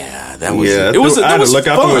yeah, that was Yeah, it. Was I had to look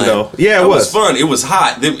out the fun. window. Yeah, it That was. fun. It was hot.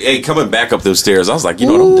 Hey, coming back up those stairs, I was like, you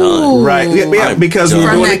know what, I'm done. Right. Yeah, I'm because we were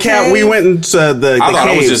done. doing the From that cat. We cave? went into the I thought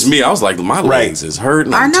it was caves. just me. I was like, my legs is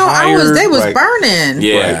hurting. I I'm know. tired. They was Right. burning.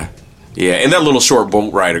 Yeah. Right. Yeah, and that little short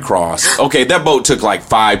boat ride across. Okay, that boat took like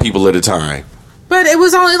 5 people at a time. But it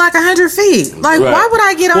was only like 100 feet. Like, Right. why would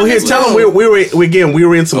I get on Well, here, this tell them boat? we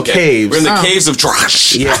were in some Okay. caves. We're in the caves of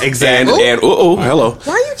trash. Yeah, exactly. And hello.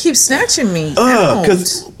 Why you keep snatching me?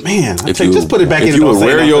 Because man, I tell you, just put it back in. If and you don't would say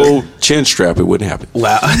wear nothing. your chin strap, it wouldn't happen.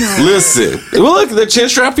 Wow. Listen, well, look, the chin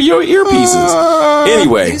strap for your earpieces.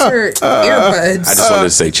 Anyway, These are earbuds. I just wanted to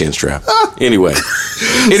say chin strap. Anyway,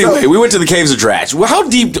 we went to the caves of trash. Well, how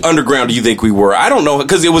deep underground do you think we were? I don't know,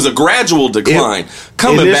 because it was a gradual decline.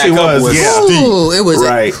 Coming back initially up was, was yeah. steep. Ooh, it was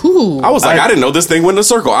Right. Ooh. I was like, I didn't know this thing went in a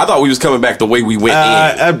circle. I thought we was coming back the way we went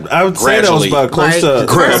in. I would say that was Gradually. about close Like,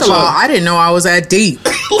 to. first of all, I didn't know I was that deep.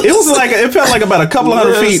 It was like it felt like about a couple of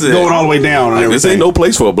 100 feet Listen. going all the way down and Like, this everything. ain't no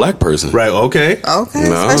place for a black person. person. Right, okay. Okay,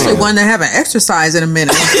 No. especially one that haven't exercised in a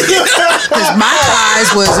minute. Because my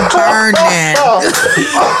thighs was burning.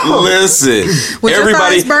 Listen, Was your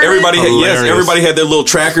thighs burning? everybody had their little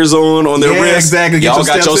trackers on their Yeah, wrists. exactly. Get Y'all your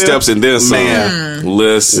got steps your in. steps in this. Man.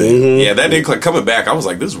 Listen, yeah, that didn't click. Coming back, I was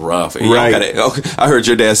like, this is rough. And y'all Right. I heard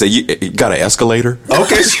your dad say, you got an escalator?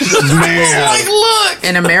 Okay. Man. Look.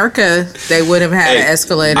 In America, they would have had an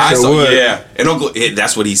escalator. I Sure saw, would. yeah, and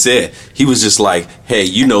that's what he said. He was just like, "Hey,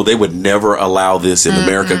 they would never allow this in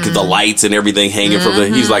America because the lights and everything hanging from the."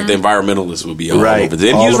 He's like, the environmentalists would be all Right. over this.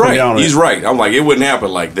 And All he's up and right. down it. He's right. I'm like, it wouldn't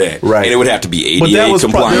happen like that. Right. And it would have to be But ADA that was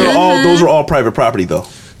compliant. those were all private property, though.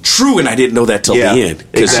 True, and I didn't know that till Yeah, the end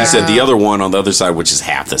because exactly. she said the other one on the other side, which is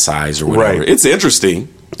half the size or whatever. Right. It's interesting.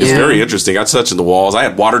 It's Yeah. very interesting. I touching the walls. I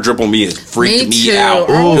had water drip on me and it freaked Me me too. out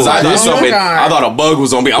Oh, because I thought oh, something. God. I thought a bug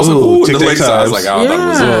was on me. I was Ooh, like, "Ooh!" And the tic-tac lady said, I was times. like, "I thought it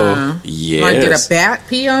was." Yeah. Like, did a Yes. bat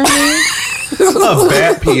pee on me? A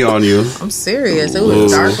bat pee on you. I'm serious. It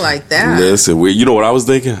was dark like that. Listen, you know what I was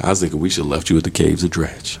thinking? I was thinking we should have left you at the caves of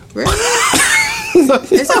Dredge. Really?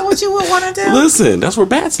 Is that what you would want to do? Listen, that's where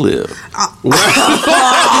bats live. You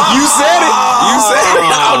said it.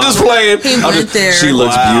 I'm just playing. He went there. She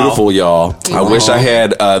looks Wow. beautiful, y'all. I wish I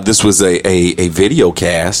had. This was a video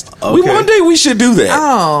cast. Okay. One day we should do that.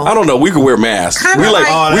 Oh. I don't know. We could wear masks. Kinda We like.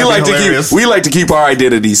 like- Oh, we that'd like be to hilarious. keep. We like to keep our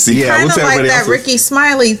identity secret. Yeah, Kind what's of like everybody that else's? Ricky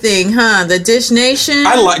Smiley thing, huh? The Dish Nation.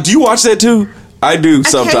 I like. Do you watch that too? I do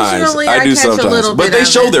sometimes. Occasionally, I do I catch a sometimes. little But bit they of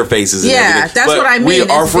show it. their faces. And Yeah, everything. that's But what I mean, We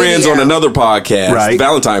are it's friends video. on another podcast, Right. the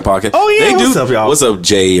Valentine podcast. Oh, yeah, they what's do. up, y'all? What's up,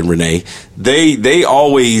 Jay and Renee? They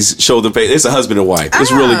always show the face. It's a husband and wife.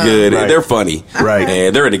 It's really good. Right. They're funny, Right.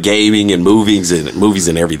 And they're into gaming and movies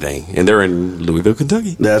and everything. And they're in Louisville,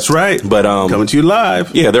 Kentucky. That's right. But coming to you live.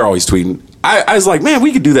 yeah, they're always tweeting. I was like, man,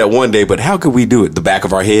 we could do that one day, but how could we do it? The back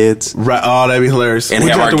of our heads. Right. Oh, that'd be hilarious. And We'd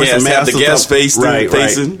have our to wear some guests have the masks and guest stuff. face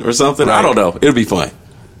facing or something. I Right. don't know. It'll be fun.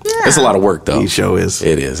 Yeah. It's a lot of work, though. He sure is.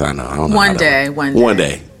 It is. I know. I don't know. One day. One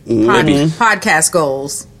day. Podcast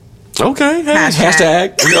goals. Okay. Hey,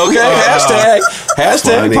 Hashtag. hashtag. Okay.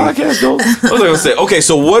 Hashtag Funny. podcast goals. What was I going to say? Okay.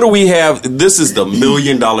 So what do we have? This is the $1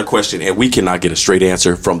 million question, and we cannot get a straight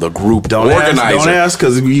answer from the group Don't organizer. Don't ask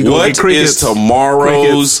because you gonna What get crickets. is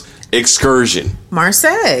tomorrow's excursion?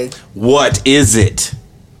 Marseille. What is it?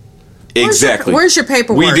 Exactly. Where's your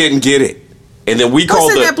paperwork? We didn't get it. And then we called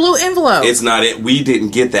What's in that blue envelope? It's not it. We didn't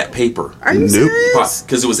get that paper. Are you Nope. serious?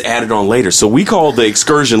 Because it was added on later. So we called the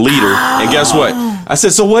excursion leader, and guess what? I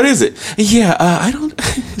said, "So what is it?" Yeah, I don't.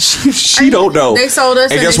 she don't know. They sold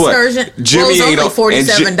us and an guess what? excursion. Jimmy Well, it was ain't only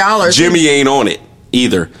on. and $47. Jimmy ain't on it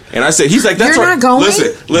either. And I said, "He's like, that's You're all right. not going?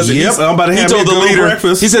 Listen. Yep, I'm about to have he told me a the good leader.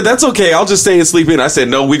 breakfast. He said, "That's okay. I'll just stay and sleep in." I said,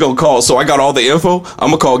 "No, we gonna call." So I got all the info. I'm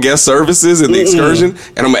gonna call guest services and the excursion,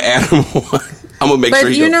 and I'm gonna add them on. I'm gonna make sure.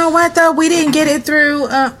 But he you goes. know what, though? We didn't get it through,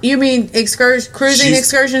 you mean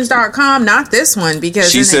cruisingexcursions.com, not this one, because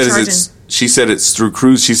She then they says charging. she said it's through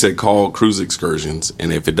cruise. She said call Cruise Excursions,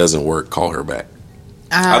 and if it doesn't work, call her back.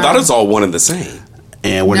 I thought it's all one and the same.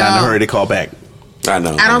 And we're not in a No. hurry to call back. I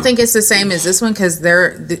know. I don't think it's the same as this one because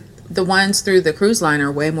the ones through the cruise line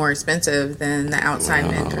are way more expensive than the outside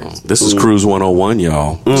vendors. This is Cruise 101,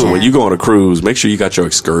 y'all. So when you go on a cruise, make sure you got your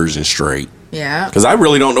excursion straight. Yeah. Because I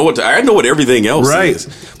really don't know I know what everything else Right. is.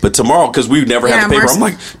 But tomorrow, because we've never had Yeah, the paper, Marcy- I'm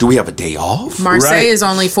like, do we have a day off? Marseille Right. is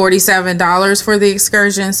only $47 for the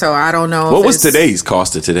excursion, so I don't know. What if was it's- today's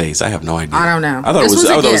cost of today's? I have no idea. I don't know. I thought This it was. was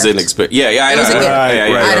a I thought it was gift. inexpensive. Yeah, I It know. was a gift. Yeah, I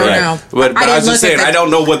don't know. But I I was didn't just look at saying, the- I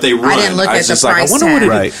don't know what they run. I didn't look was at the just like, I price wonder what it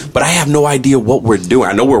tag. is. But I have no idea what we're doing.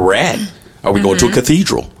 I know where we're at. Are we going to a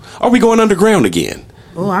cathedral? Are we going underground again?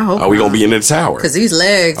 Oh, I hope. Are we going to be in the tower? Because these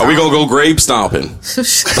legs. Are we going to go grave stomping?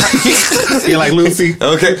 You like Lucy?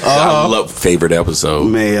 Okay. I love favorite episode.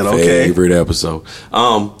 Man, okay. Favorite episode.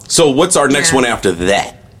 So what's our next Yeah. one after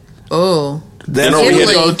that? Oh. That's Then are we Italy.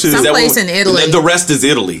 headed- go to. Is that Someplace what- in Italy. The rest is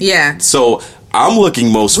Italy. Yeah. So I'm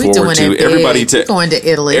looking most We forward doing to it big. everybody to We going to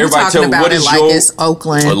Italy. We're Everybody talking tell me about what it is like your. it's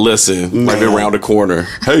Oakland. Well, listen, might be around the corner.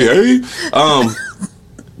 Hey.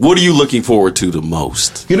 What are you looking forward to the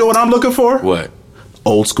most? You know what I'm looking for? What?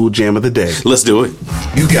 Old school jam of the day. Let's do it.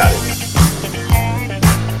 You got it.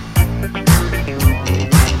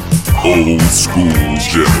 Old school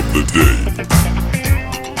gem of the day.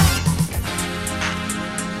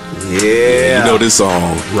 Yeah. You know this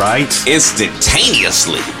song. Right?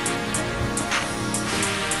 Instantaneously.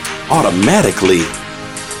 Automatically.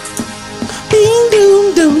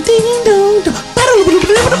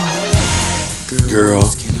 Girl,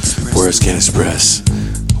 words can't express.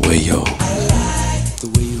 Way yo.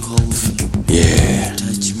 Yeah.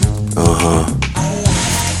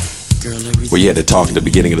 Where you had to talk at the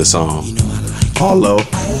beginning of the song. All low.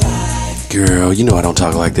 Girl, you know I don't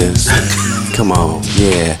talk like this. Come on,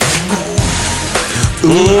 yeah.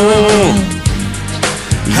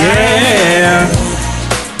 Yeah.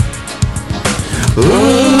 Ooh.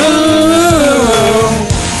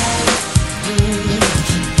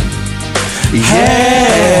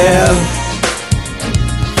 Yeah.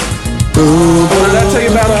 Ooh. What did I tell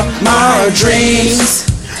you about my dreams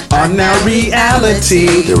are now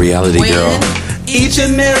reality? The reality, girl. Each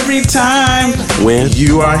and every time When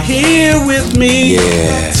you are here with me,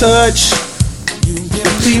 yeah. touch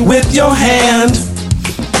me with your hand.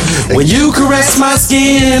 When you caress my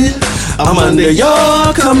skin, I'm under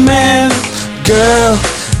your command. Girl,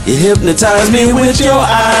 you hypnotize me with your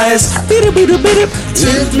eyes.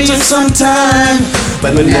 Took me some time,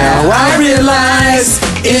 but now I realize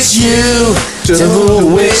it's you to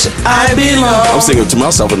which I belong. I'm singing to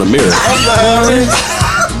myself in the mirror.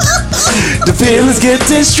 The feeling's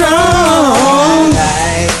getting strong.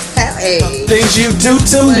 Things you do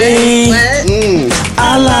to me,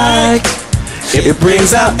 I like. It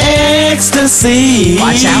brings out ecstasy.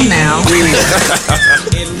 Watch out now.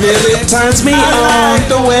 It really turns me on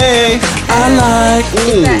the way I like.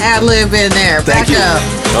 Get that ad-lib in there. Back up.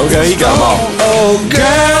 Okay, he got them all. Oh,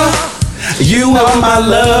 girl, you are my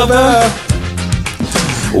lover.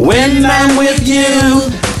 When I'm with you,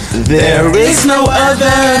 there is no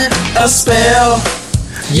other. A spell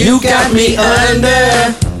you got me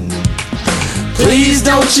under. Please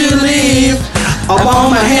don't you leave. I'm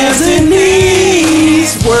on my hands and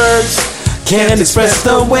knees. Words can't express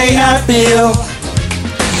the way I feel.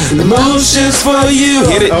 The motion's for you.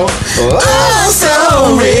 Hit it. Oh,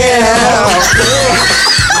 so real.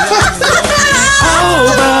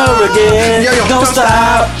 Over again. Don't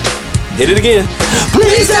stop. Hit it again.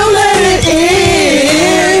 Please don't let it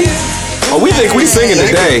in. Oh, we think we singing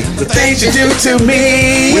today. The things you do to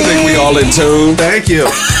me. We think we all in tune. Thank you.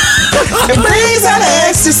 It brings out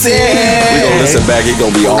ecstasy. We gonna listen back. It's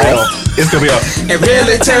gonna be all. It's gonna be all. It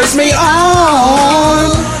really turns me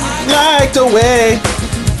on. Like the way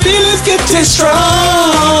feelings get too strong.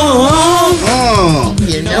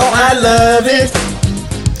 You know I love it.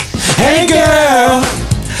 Hey girl,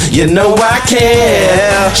 you know I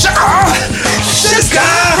care.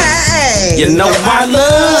 Hey. You know I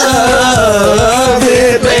love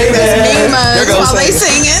it, baby. Big mugs while they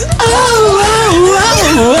singing.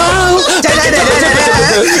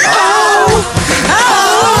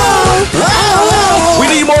 We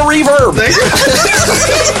need more reverb.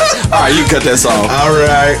 All right, you cut that song. All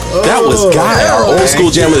right. That was Guy, our old school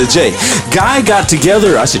Jammer the J. Guy got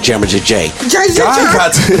together. I said Jammer the J. Guy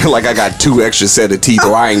got like I got 2 extra set of teeth,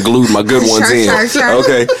 or I ain't glued my good ones in.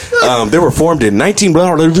 Okay. They were formed in 19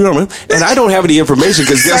 and I don't have any information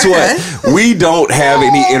because guess what? We don't have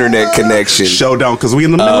any internet connection. Show don't, because we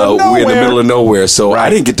in the middle of nowhere. We're in the middle of nowhere, so I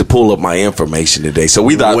didn't get to pull up my information today. So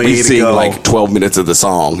we thought we'd sing like 12 minutes of the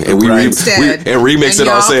song and we remix it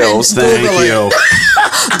ourselves. Thank you.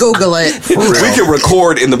 Google it. We can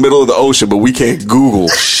record in the middle of the ocean, but we can't Google.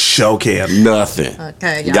 Show can. Nothing.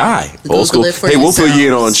 Okay, y'all. Guy, Google old school. it for Hey, we'll fill you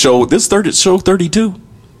in on yourselves. show 32.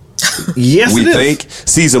 Yes, We it is. think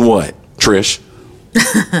season what, Trish?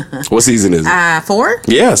 What season is it? 4?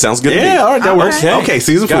 Yeah, sounds good to me. Yeah, all right, that works. Okay,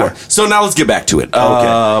 season 4. Got it. So now let's get back to it.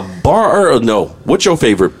 What's your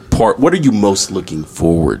favorite part? What are you most looking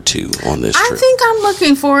forward to on this trip? I think I'm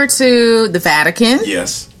looking forward to the Vatican.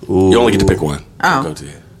 Yes. You only get to pick one. Oh. Go to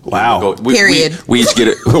it. Wow. Period. We each get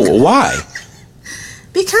it. Why?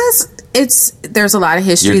 Because there's a lot of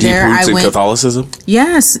history Your deep there. roots in Catholicism?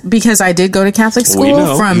 Yes, because I did go to Catholic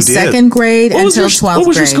school from You did. 2nd grade until 12th grade. What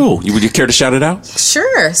was your school? Would you care to shout it out?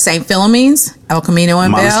 Sure. St. Philomene's, El Camino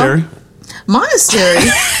and Monastery? Bell. Monastery.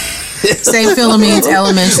 St. Philomene's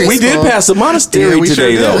Elementary We School. did pass a monastery we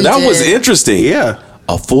today, sure though. did. That We was did. interesting. Yeah.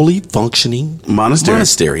 A fully functioning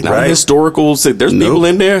Monastery. Not Right. a historical. There's people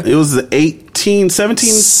in there. It was the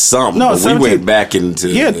 17. Something. No, but we 17. went back into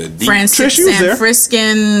Yeah. the deep. Francis Trish, you was there.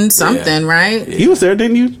 Friskin something, right? You was there,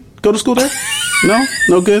 didn't you? Go to school there?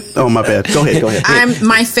 No good? Oh, my bad. Go ahead.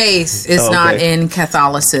 My faith is not in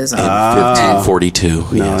Catholicism. 1542.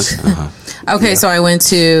 Yes. Okay, so I went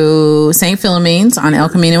to St. Philomene's on El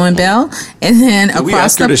Camino and Bell, and then We across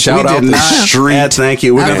asked her the to shout out the street. Thank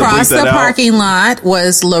you. We're going to across bleep the that out. parking lot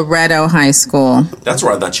was Loretto High School. That's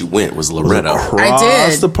where I thought you went. Was Loretto. I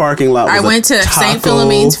did. The parking lot. I was a went to St. Taco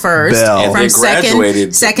Philomene's first, Bell. And from then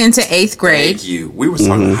graduated. second to 8th grade. Thank you. We were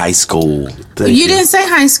talking high school. Thank You didn't say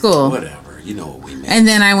high school. Whatever. You know what we meant. And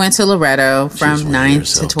then I went to Loretto Jeez, from well, 9th you're to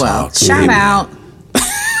so 12th. talkative. Shout out.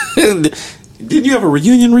 Didn't you have a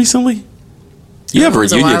reunion recently? You have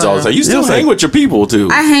reunions all the time. You still hang with your people too.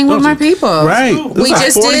 I hang with my people. Right. We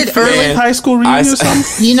just did early high school reunion or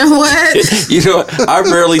something. You know what? You know, I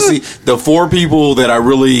rarely see the 4 people that I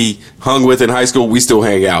really hung with in high school. We still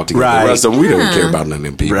hang out together. Right. The rest of them, we don't care about none of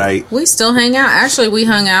them people. Right. We still hang out. Actually, we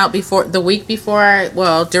hung out during the week before I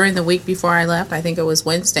left. I think it was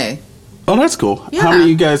Wednesday. Oh, that's cool. Yeah. How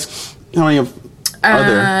many of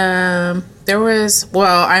other?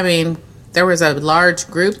 There was a large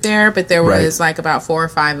group there, but there was like about 4 or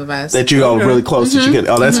 5 of us. That you all really close that you get.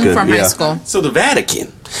 Oh, that's good. From yeah. high school. So the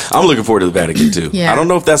Vatican. I'm looking forward to the Vatican too. Yeah. I don't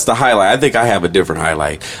know if that's the highlight. I think I have a different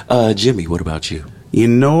highlight. Jimmy, what about you? You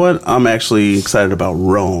know what? I'm actually excited about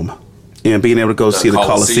Rome and being able to go see the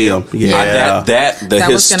Colosseum. Yeah. The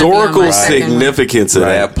historical significance of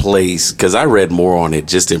that place, because I read more on it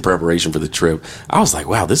just in preparation for the trip. I was like,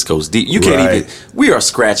 wow, this goes deep. You can't even, we are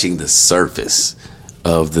scratching the surface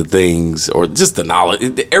of the things, or just the knowledge,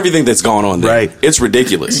 everything that's gone on there. Right. It's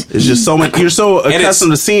ridiculous. It's just so much. You're so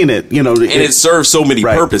accustomed to seeing it, you know. And it serves so many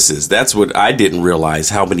purposes. That's what I didn't realize,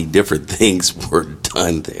 how many different things were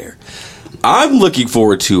done there. I'm looking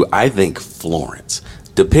forward to, I think, Florence.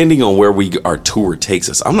 Depending on where our tour takes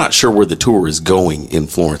us. I'm not sure where the tour is going in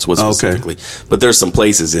Florence, specifically. But there's some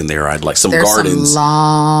places in there I'd like. Some gardens. Some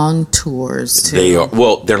long tours, too.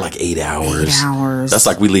 They're like 8 hours. 8 hours. That's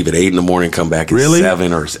like we leave at 8 in the morning, come back at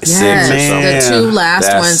 7 or 6 or something. The 2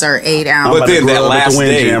 last ones are 8 hours. But then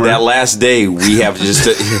that last day, we have just...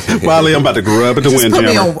 Molly, I'm about to grub at the Windjammer. Put me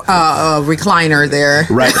a recliner there.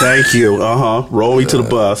 Right, thank you. Roll me to the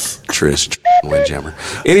bus. Trish, Windjammer.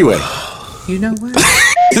 Anyway... You know what?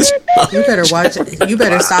 You better watch it. You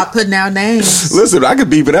better stop putting out names. Listen, I could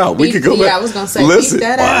beep it out. We could go back. Yeah, I was gonna say beep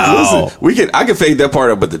that out. Listen, I can fade that part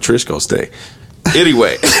out, but the Trish gonna stay.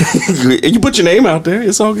 Anyway, you put your name out there.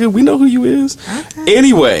 It's all good. We know who you is. Okay.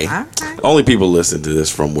 Anyway, only people listen to this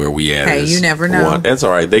from where we at. Hey, you never know. That's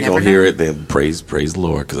all right. They gonna hear it. Then praise the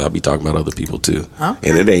Lord, because I'll be talking about other people too. Okay.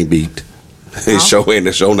 And it ain't beeped. It show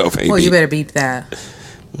enough ain't beeped. Well, you better beep that.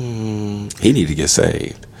 He need to get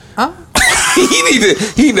saved. Oh.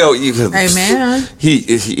 He know you. Hey man.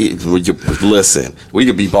 Listen. We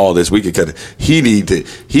could beep all this. We could cut it.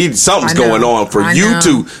 Something's going on for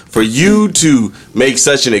you to make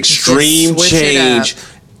such an extreme change.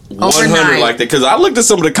 100 like that, because I looked at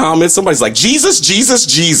some of the comments. Somebody's like, Jesus.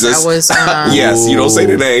 That was yes, you don't say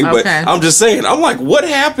the name, but I'm just saying. I'm like, what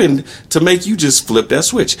happened to make you just flip that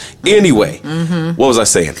switch? Anyway, what was I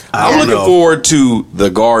saying? I'm looking forward to the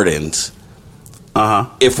gardens. I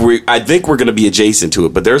think we're going to be adjacent to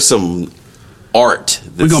it, but there's some art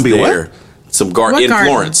that's we're gonna be there. What? Some garden in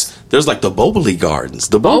Florence. There's like the Boboli Gardens.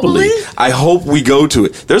 The Boboli. I hope we go to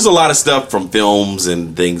it. There's a lot of stuff from films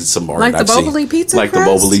and things. Some art like I've the Boboli seen. Pizza Like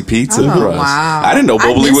crust? the Boboli Pizza crust. Wow. I didn't know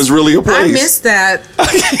Boboli was really a place. I missed that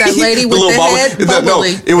lady with the head.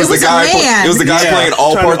 Boboli. It was the guy. It was the guy playing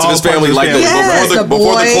all parts of his family, like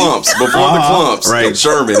before the clumps, right?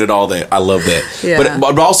 Sherman and all that. I love that. Yeah.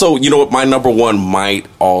 But also, you know what? My number one might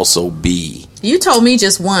also be. You told me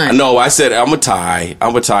just one. No, I said I'm a tie.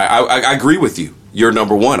 I agree with you. You're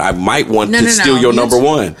number one. I might want to steal your number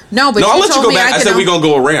one. No, but I'll let you go back. I said we're going to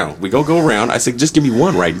go around. We're going to go around. I said, just give me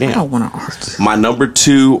one right now. I don't want to argue. My number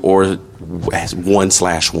 2 or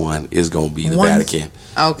 1/1 is going to be the Vatican.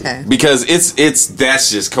 Okay. Because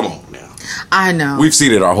that's just, come on now. I know. We've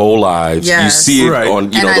seen it our whole lives. Yes. You see it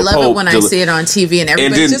on, and I love it when I see it on TV and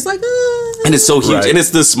everybody's just like, and it's so huge. And it's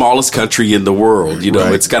the smallest country in the world. You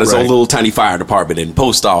know, it's got its own little tiny fire department and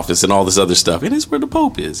post office and all this other stuff. And it's where the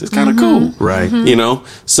Pope is. It's kind of cool. Right. You know?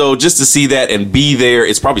 So just to see that and be there,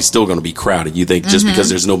 it's probably still going to be crowded. You think just because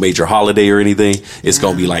there's no major holiday or anything, it's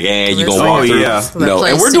going to be like, you're going to walk through. Yeah. No.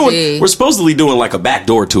 And we're supposedly doing like a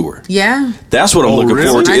backdoor tour. Yeah. That's what I'm looking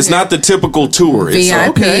forward to. It's not the typical tour.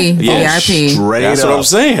 VIP. VIP. That's what I'm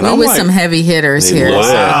saying. I'm with some heavy hitters here.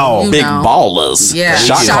 Wow. Big ballers. Yeah.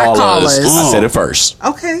 Shot callers. I said it first.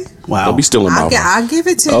 Okay. Wow. Don't be stealing my phone. I'll give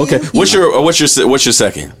it to you. Okay. What's your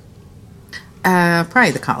second?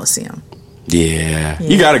 Probably the Coliseum. Yeah.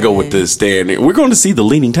 You got to go with the stand. We're going to see the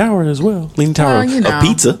Leaning Tower as well. Leaning Tower of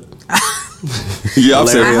pizza. Yeah,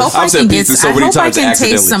 I've said pizza so many times. I hope I can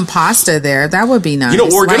taste some pasta there. That would be nice. You know,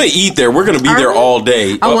 we're gonna eat there. We're gonna be there all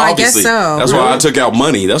day. Oh, well, I guess so. That's why I took out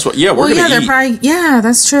money. That's what. Yeah, we're gonna eat.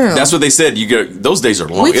 That's true. That's what they said. Those days are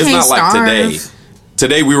long. It's not like today.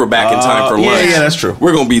 Today we were back in time for lunch. Yeah, that's true.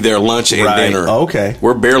 We're gonna be there lunch and dinner. Okay.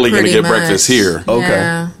 We're barely gonna get breakfast here. Okay.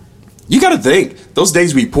 Yeah. You got to think those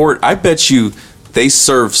days we port. I bet you they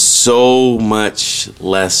serve so much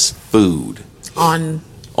less food on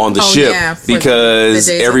on the ship because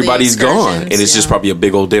everybody's gone, and it's just probably a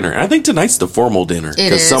big old dinner. And I think tonight's the formal dinner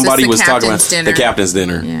because somebody was talking about the captain's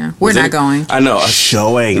dinner. Yeah, we're not going. I know.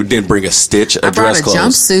 Showing. You didn't bring a stitch, a dress clothes.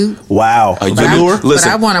 Jumpsuit. Wow. But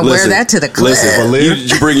I want to wear that to the club. Listen,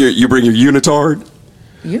 you bring your unitard.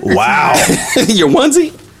 Wow. Your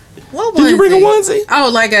onesie. What Did you bring a onesie? Oh,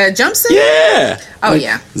 like a jumpsuit? Yeah. Oh,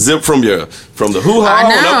 yeah. Zip from the hoo-ha I know. on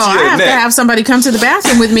up to your I have neck. to have somebody come to the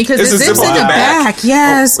bathroom with me because it zips in the back.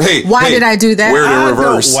 Yes. Oh, Why did I do that? Wear it in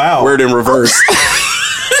reverse. Wow. Wear it in reverse.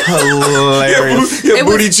 Hilarious. Your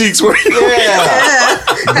booty cheeks were. Yeah.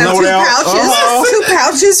 Two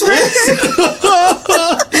pouches.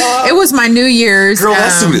 It was my New Year's. Girl, that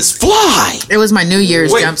suit is fly. It was my New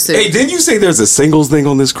Year's jumpsuit. Hey, didn't you say there's a singles thing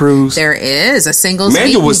on this cruise? There is a singles.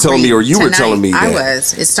 Manuel was telling me, or you were telling me that. I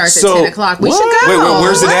was. It starts at 10 o'clock. We should go. Wait,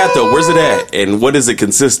 where's it at though? Where's it at? And what does it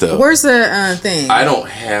consist of? Where's the thing? I don't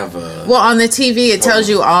have a. Well, on the TV, it tells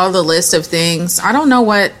you all the list of things. I don't know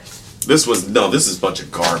what. This is a bunch of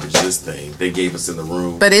garbage. This thing they gave us in the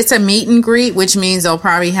room. But it's a meet and greet, which means they'll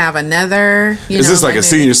probably have another. Is this like a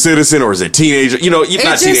senior citizen or is it teenager? Not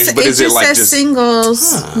teenager, but is it like just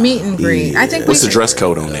singles meet and greet? I think. What's the dress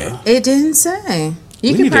code on that? It didn't say. I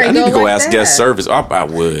need to go ask guest service. I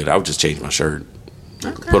would just change my shirt.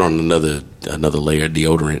 Okay. Put on another layer of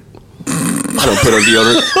deodorant. I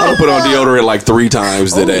don't put on deodorant like 3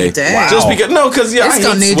 times today. Wow. Just because it's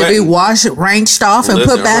gonna need to be washed, wranched off, and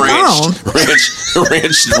put back on.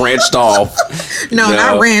 Wrenched off. No,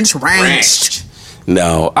 not wrenched.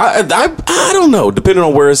 No, I don't know. Depending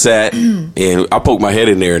on where it's at, and I poke my head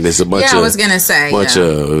in there, and there's a bunch of. I was gonna say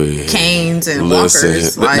of canes and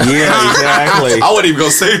walkers. Yeah, exactly. I wasn't even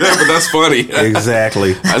gonna say that, but that's funny.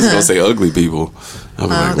 Exactly. I was gonna say ugly people.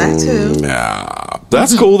 That too. Nah,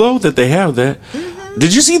 that's cool though that they have that. Mm-hmm.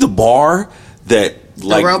 Did you see the bar that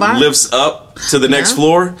lifts up to the next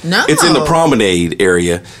floor? No, it's in the promenade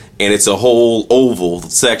area. And it's a whole oval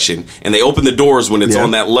section. And they open the doors when it's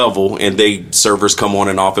on that level. And servers come on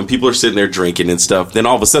and off. And people are sitting there drinking and stuff. Then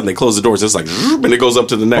all of a sudden they close the doors. It's like, and it goes up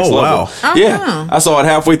to the next level. Wow. Yeah. I saw it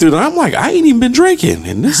halfway through. And I'm like, I ain't even been drinking.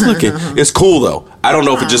 And this looking, it's cool though. I don't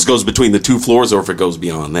know if it just goes between the 2 floors or if it goes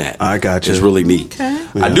beyond that. I got you. It's really neat. Okay.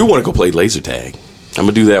 Yeah. I do want to go play laser tag. I'm going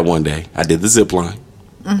to do that one day. I did the zip line.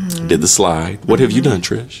 Mm-hmm. Did the slide. What have you done,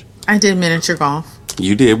 Trish? I did miniature golf.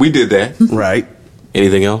 You did. We did that. Right.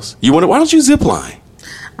 Anything else? Why don't you zip line?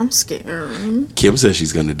 I'm scared. Kim says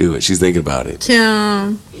she's going to do it. She's thinking about it.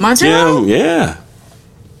 Kim Montero? Kim, yeah.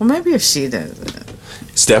 Well, maybe if she does it.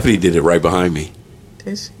 Stephanie did it right behind me.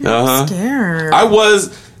 Did she? I'm scared. I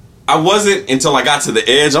wasn't until I got to the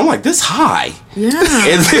edge. I'm like, this high. Yeah.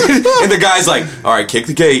 And the guy's like, all right, kick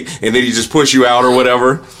the gate. And then he just push you out or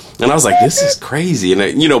whatever. And I was like, this is crazy.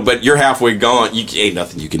 And, but you're halfway gone. Ain't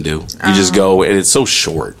nothing you can do. You just go, and it's so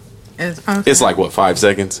short. It's like, 5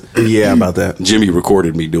 seconds? Yeah, about that. Jimmy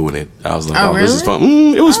recorded me doing it. I was like, really? This is fun.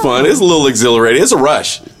 It was fun. It's a little exhilarating. It's a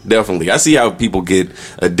rush, definitely. I see how people get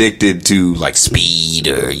addicted to, like, speed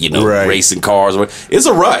or, racing cars. It's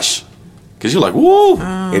a rush. Because you're like, whoa.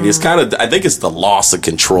 And it's kind of, I think it's the loss of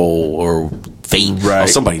control or fate of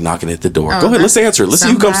somebody knocking at the door. Go ahead, let's answer it. Let's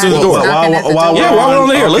see who comes through the door. While we're on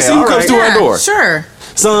the air, let's see who comes through our door. Sure.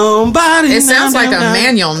 Somebody. It sounds like a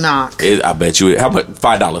manual knock. I bet you. How much?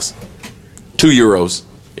 $5. €2.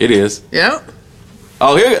 It is. Yep.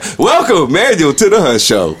 Oh, here. Welcome, Manuel, to the Hush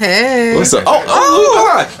Show. Hey. What's up?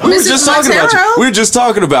 We were just talking about you. We were just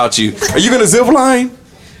talking about you. Are you going to zip line?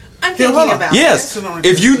 I'm thinking about yes. it.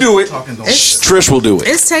 If you do it, Trish will do it.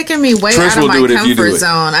 It's taking me way out of my comfort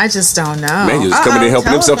zone. I just don't know. Manuel's coming in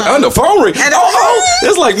helping himself. On the phone ring.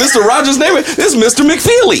 It's like Mr. Rogers' name. It's Mr.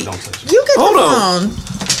 McFeely. You get the phone.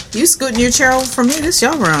 You scooting your chair over from me. This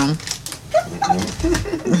your room.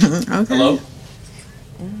 Okay. Hello?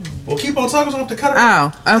 Well, keep on talking so I have to cut it.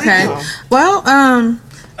 Oh, okay. Well,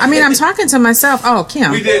 I'm talking to myself. Oh,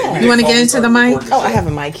 Kim. You want to get into the mic? Oh, I have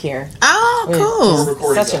a mic here. Oh, cool.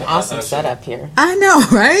 Such an awesome setup here. I know,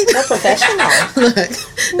 right? They're professional. Look,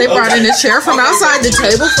 they brought in a chair from outside, the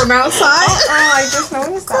table from outside. I just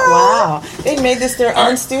noticed that. Wow. They made this their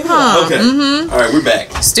own studio. Okay. Mm-hmm. All right, we're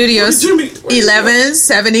back. Studios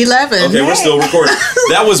 711. Okay, we're still recording.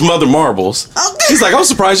 That was Mother Marbles. Okay. She's like, I'm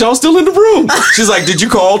surprised y'all still in the room. She's like, did you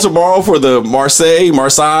call tomorrow for the Marseille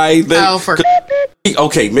thing? Oh, for...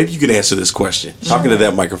 Okay, maybe you can answer this question. Talking to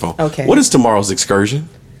that microphone. Okay. What is tomorrow's excursion?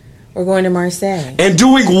 We're going to Marseille. And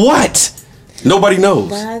doing what? Nobody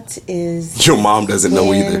knows. That is... Your mom doesn't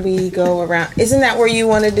know either. We go around... Isn't that where you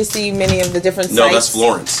wanted to see many of the different sites? No, that's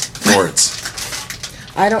Florence.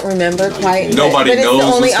 I don't remember quite. Nobody but it's knows the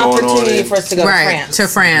only what's going on opportunity in- for us to go to France. To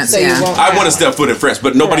France, So you yeah. won't I have- want to step foot in France,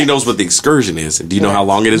 but nobody knows what the excursion is. Do you know how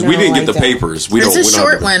long it is? We No, didn't get I the don't. papers. We It's don't. a we don't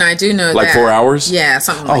short have the- one. I do know Like that. 4 hours? Yeah,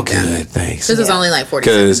 something Oh, like that. good. Thanks. This is only like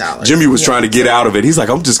Because $47. Jimmy was trying to get out of it. He's like,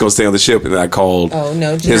 I'm just going to stay on the ship. And I called Oh,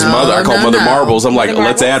 no, his no, mother. I called Mother Marbles. I'm like, Mother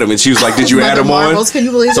let's Marbles? add him. And she was like, did you add Mother him Marbles, on? can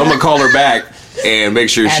you believe So I'm that? going to call her back and make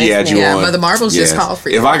sure she Add adds his you name. on. Yeah, Mother Marbles just called for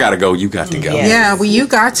you. If I got to go, you got to go. Yeah. Yeah, well, you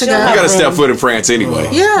got to go. You got to step foot in France anyway.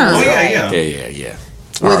 Yeah. Yeah.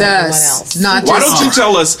 All With right. us. Not Why just don't you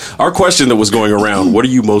tell us our question that was going around? What are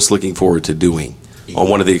you most looking forward to doing on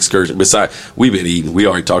one of the excursions? Besides, we've been eating. We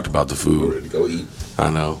already talked about the food. Go eat. I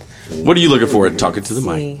know. What are you looking forward to talking to the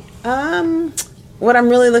mic? What I'm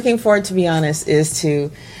really looking forward, to be honest, is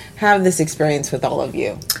to have this experience with all of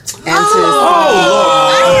you. And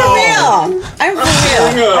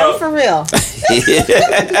I'm for real.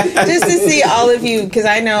 Just to see all of you, because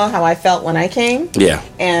I know how I felt when I came. Yeah.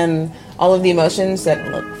 And all of the emotions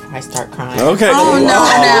that, look, I start crying. Okay. Oh,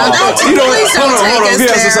 no. You know what? Please don't take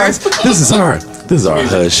us there. This is our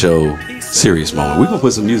Hush Show serious moment. We're gonna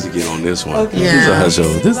put some music in on this one. Okay. This is a Hush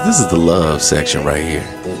Show. This is the love section right here.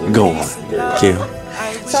 Go on, Kim.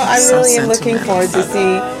 So I really am looking forward to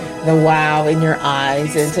see the wow in your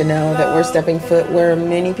eyes and to know that we're stepping foot where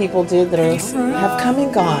many people did that have come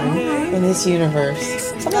and gone in this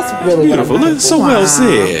universe. So that's really Beautiful. what I'm That's so well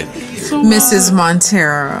said. Mrs.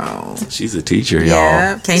 Montero. She's a teacher, y'all.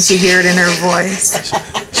 Yeah. Can't you hear it in her voice?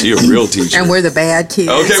 She a real teacher. And we're the bad kids.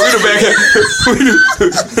 Okay, we're the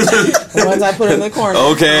The ones I put in the corner.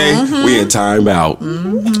 Okay, we in timeout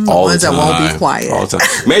all the Ones that time. won't be quiet. All the time.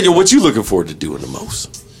 Manuel, what you looking forward to doing the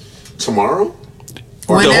most? Tomorrow?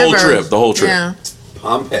 Or the whole Whenever. trip? The whole trip. Yeah.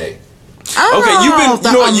 Pompeii. Oh, Okay, you've been, the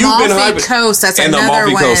you know what, you've been Amalfi hyping. Coast. That's and the another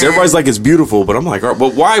Amalfi one. Coast. Everybody's like, it's beautiful, but I'm like, all right,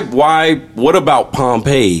 but why, what about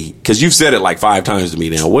Pompeii? Because you've said it like 5 times to me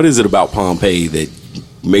now. What is it about Pompeii that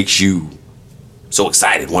makes you so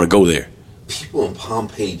excited, want to go there? People in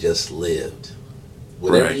Pompeii just lived.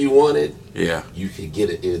 Whatever Right. you wanted, Yeah. you could get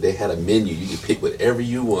it. If they had a menu, you could pick whatever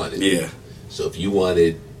you wanted. Yeah. So if you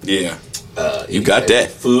wanted, Yeah. any You got type that.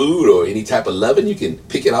 of food or any type of loving, you can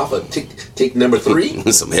pick it off of take number 3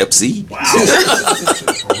 Some Hep C.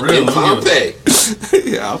 in Pompeii.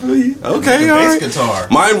 Yeah, I feel you. Okay, all right. guitar.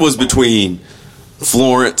 Mine was between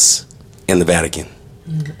Florence and the Vatican.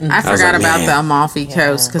 I forgot like, about man. the Amalfi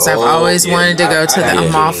Coast because I've Oh, always yeah. wanted to go to the I-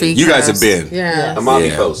 Amalfi Coast. You guys have been. Yeah. Amalfi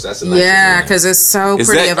Yeah. Coast. That's a nice Yeah, one. because it's so Is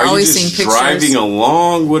pretty. that, I've are you always just seen driving pictures.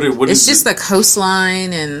 along? What It's is just it? the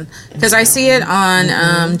coastline, and because I see it on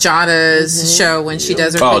Jada's show when she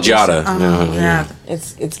does her. Oh, videos. Jada. Oh, yeah.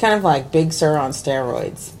 It's kind of like Big Sur on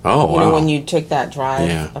steroids. Oh, You know, wow. when you take that drive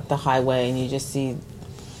Yeah. up the highway and you just see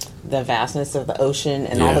the vastness of the ocean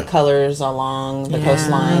and all Yeah. the colors along the Yeah.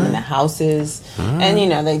 coastline and the houses. And, you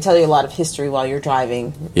know, they tell you a lot of history while you're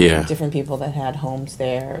driving. Yeah. Different people that had homes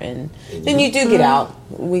there. And then you do get out.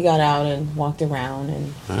 We got out and walked around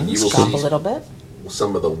and You will shop a see little bit.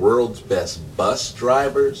 some of the world's best bus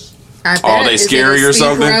drivers. I Oh, bet. they Is it scary a or steep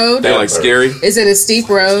something? road? They like scary? Is it a steep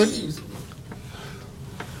road?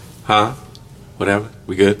 Huh? Whatever.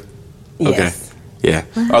 We good? Okay. Yes. Yeah.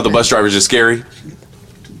 Are the bus drivers just scary?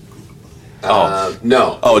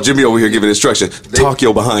 No. Oh, Jimmy over here giving instruction. Talk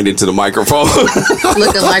your behind into the microphone.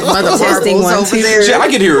 Looking like Mother Testing Marbles 1, over 2, there. I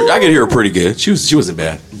could hear her pretty good. She wasn't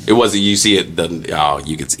bad. It wasn't. You see it.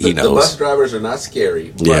 You could. He The bus knows. drivers are not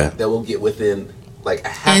scary, but Yeah. they will get within like a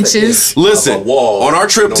half Inches. an inch Listen, of a wall. on our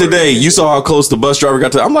trip in order today, to get you saw how close the bus driver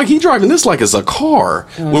got to. I'm like, he driving this like it's a car.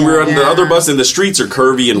 When we were on the Yeah. other bus, and the streets are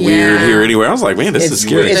curvy and weird Yeah. here anywhere. I was like, man, this is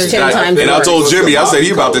scary. it's 10 And times I worse. told Jimmy, I said,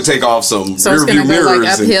 he about to take off some So it's rear going view to go mirrors.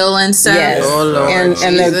 like uphill and stuff. Yes. Oh, Lord. And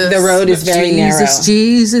the Jesus. road is very narrow.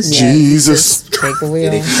 Jesus. Jesus. Take the wheel.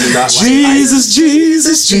 And if you do not like Jesus,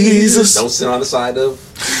 Jesus, Jesus. don't sit on the side of.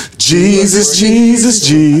 Jesus, Jesus,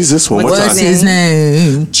 Jesus. One more What's time. his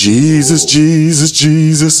name? Jesus, Jesus,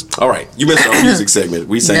 Jesus. All right, you missed our music segment.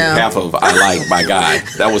 We sang No. half of "I Like" by Guy.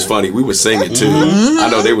 That was funny. We were singing too. I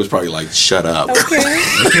know they was probably like, "Shut up."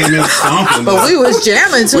 Came in stomping. But we was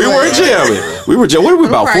jamming to We it. weren't jamming. We were jamming. What are we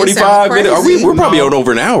about? Probably 45 sound minutes? crazy. We're probably on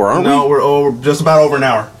over an hour, aren't No, we? we're over just about over an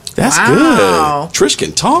hour. That's Wow. good. Trish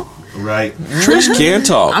can talk. Right. Trish can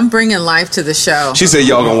talk. I'm bringing life to the show. She said,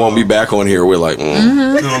 "Y'all gonna want me back on here." We're like, I don't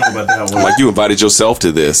know about that one. I'm like, you invited yourself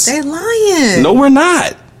to this. They lying. No, we're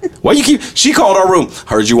not. Why you keep? She called our room.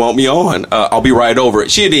 Heard you want me on. I'll be right over.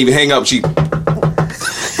 She didn't even hang up. She. I'm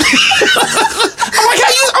like,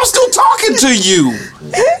 I'm still talking to you.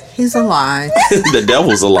 He's a lie. The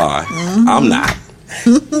devil's a lie. I'm not.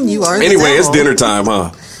 You are. Anyway, the it's devil. dinner time,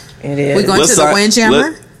 huh? It is. We going to the sign-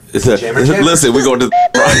 Windjammer? Listen, we're going to.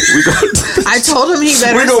 I told him he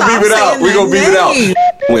better. We're gonna beep it out. We're gonna beep it out.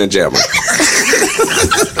 Windjammer.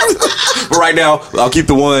 But right now, I'll keep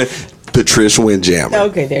the one. Patricia Windjammer.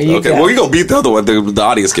 Okay, there you go. Well, you're gonna beat the other one. The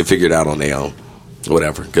audience can figure it out on their own.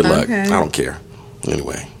 Whatever. Good luck. I don't care.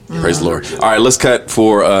 Anyway, praise the Lord. All right, let's cut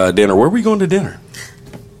for dinner. Where are we going to dinner?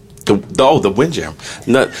 The Windjammer.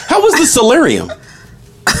 How was the solarium?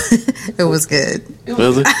 It was good.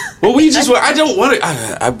 Was it? Well, we just went. I don't want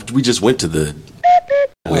it. We just went to the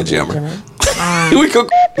Windjammer. We go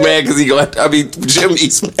mad because he go.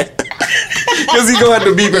 Jimmy's mad because he go have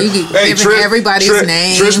to beep it. Hey, everybody's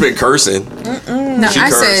name. Trish been cursing. No, I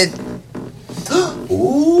said.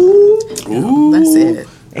 Ooh. That's it.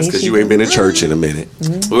 That's because you ain't been in church in a minute.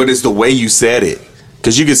 But it's the way you said it.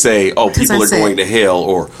 Because you could say, "Oh, people are going to hell,"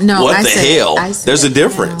 or "What the hell?" There's a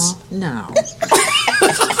difference. No.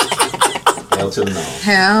 Hell to the no.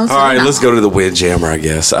 Hell. All right, let's go to the Windjammer. I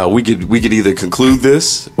guess we could either conclude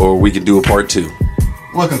this or we could do a part 2.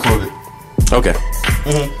 We'll conclude it. Okay.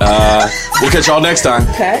 We'll catch y'all next time.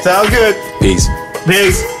 Okay. Sounds good. Peace.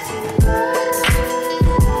 Peace.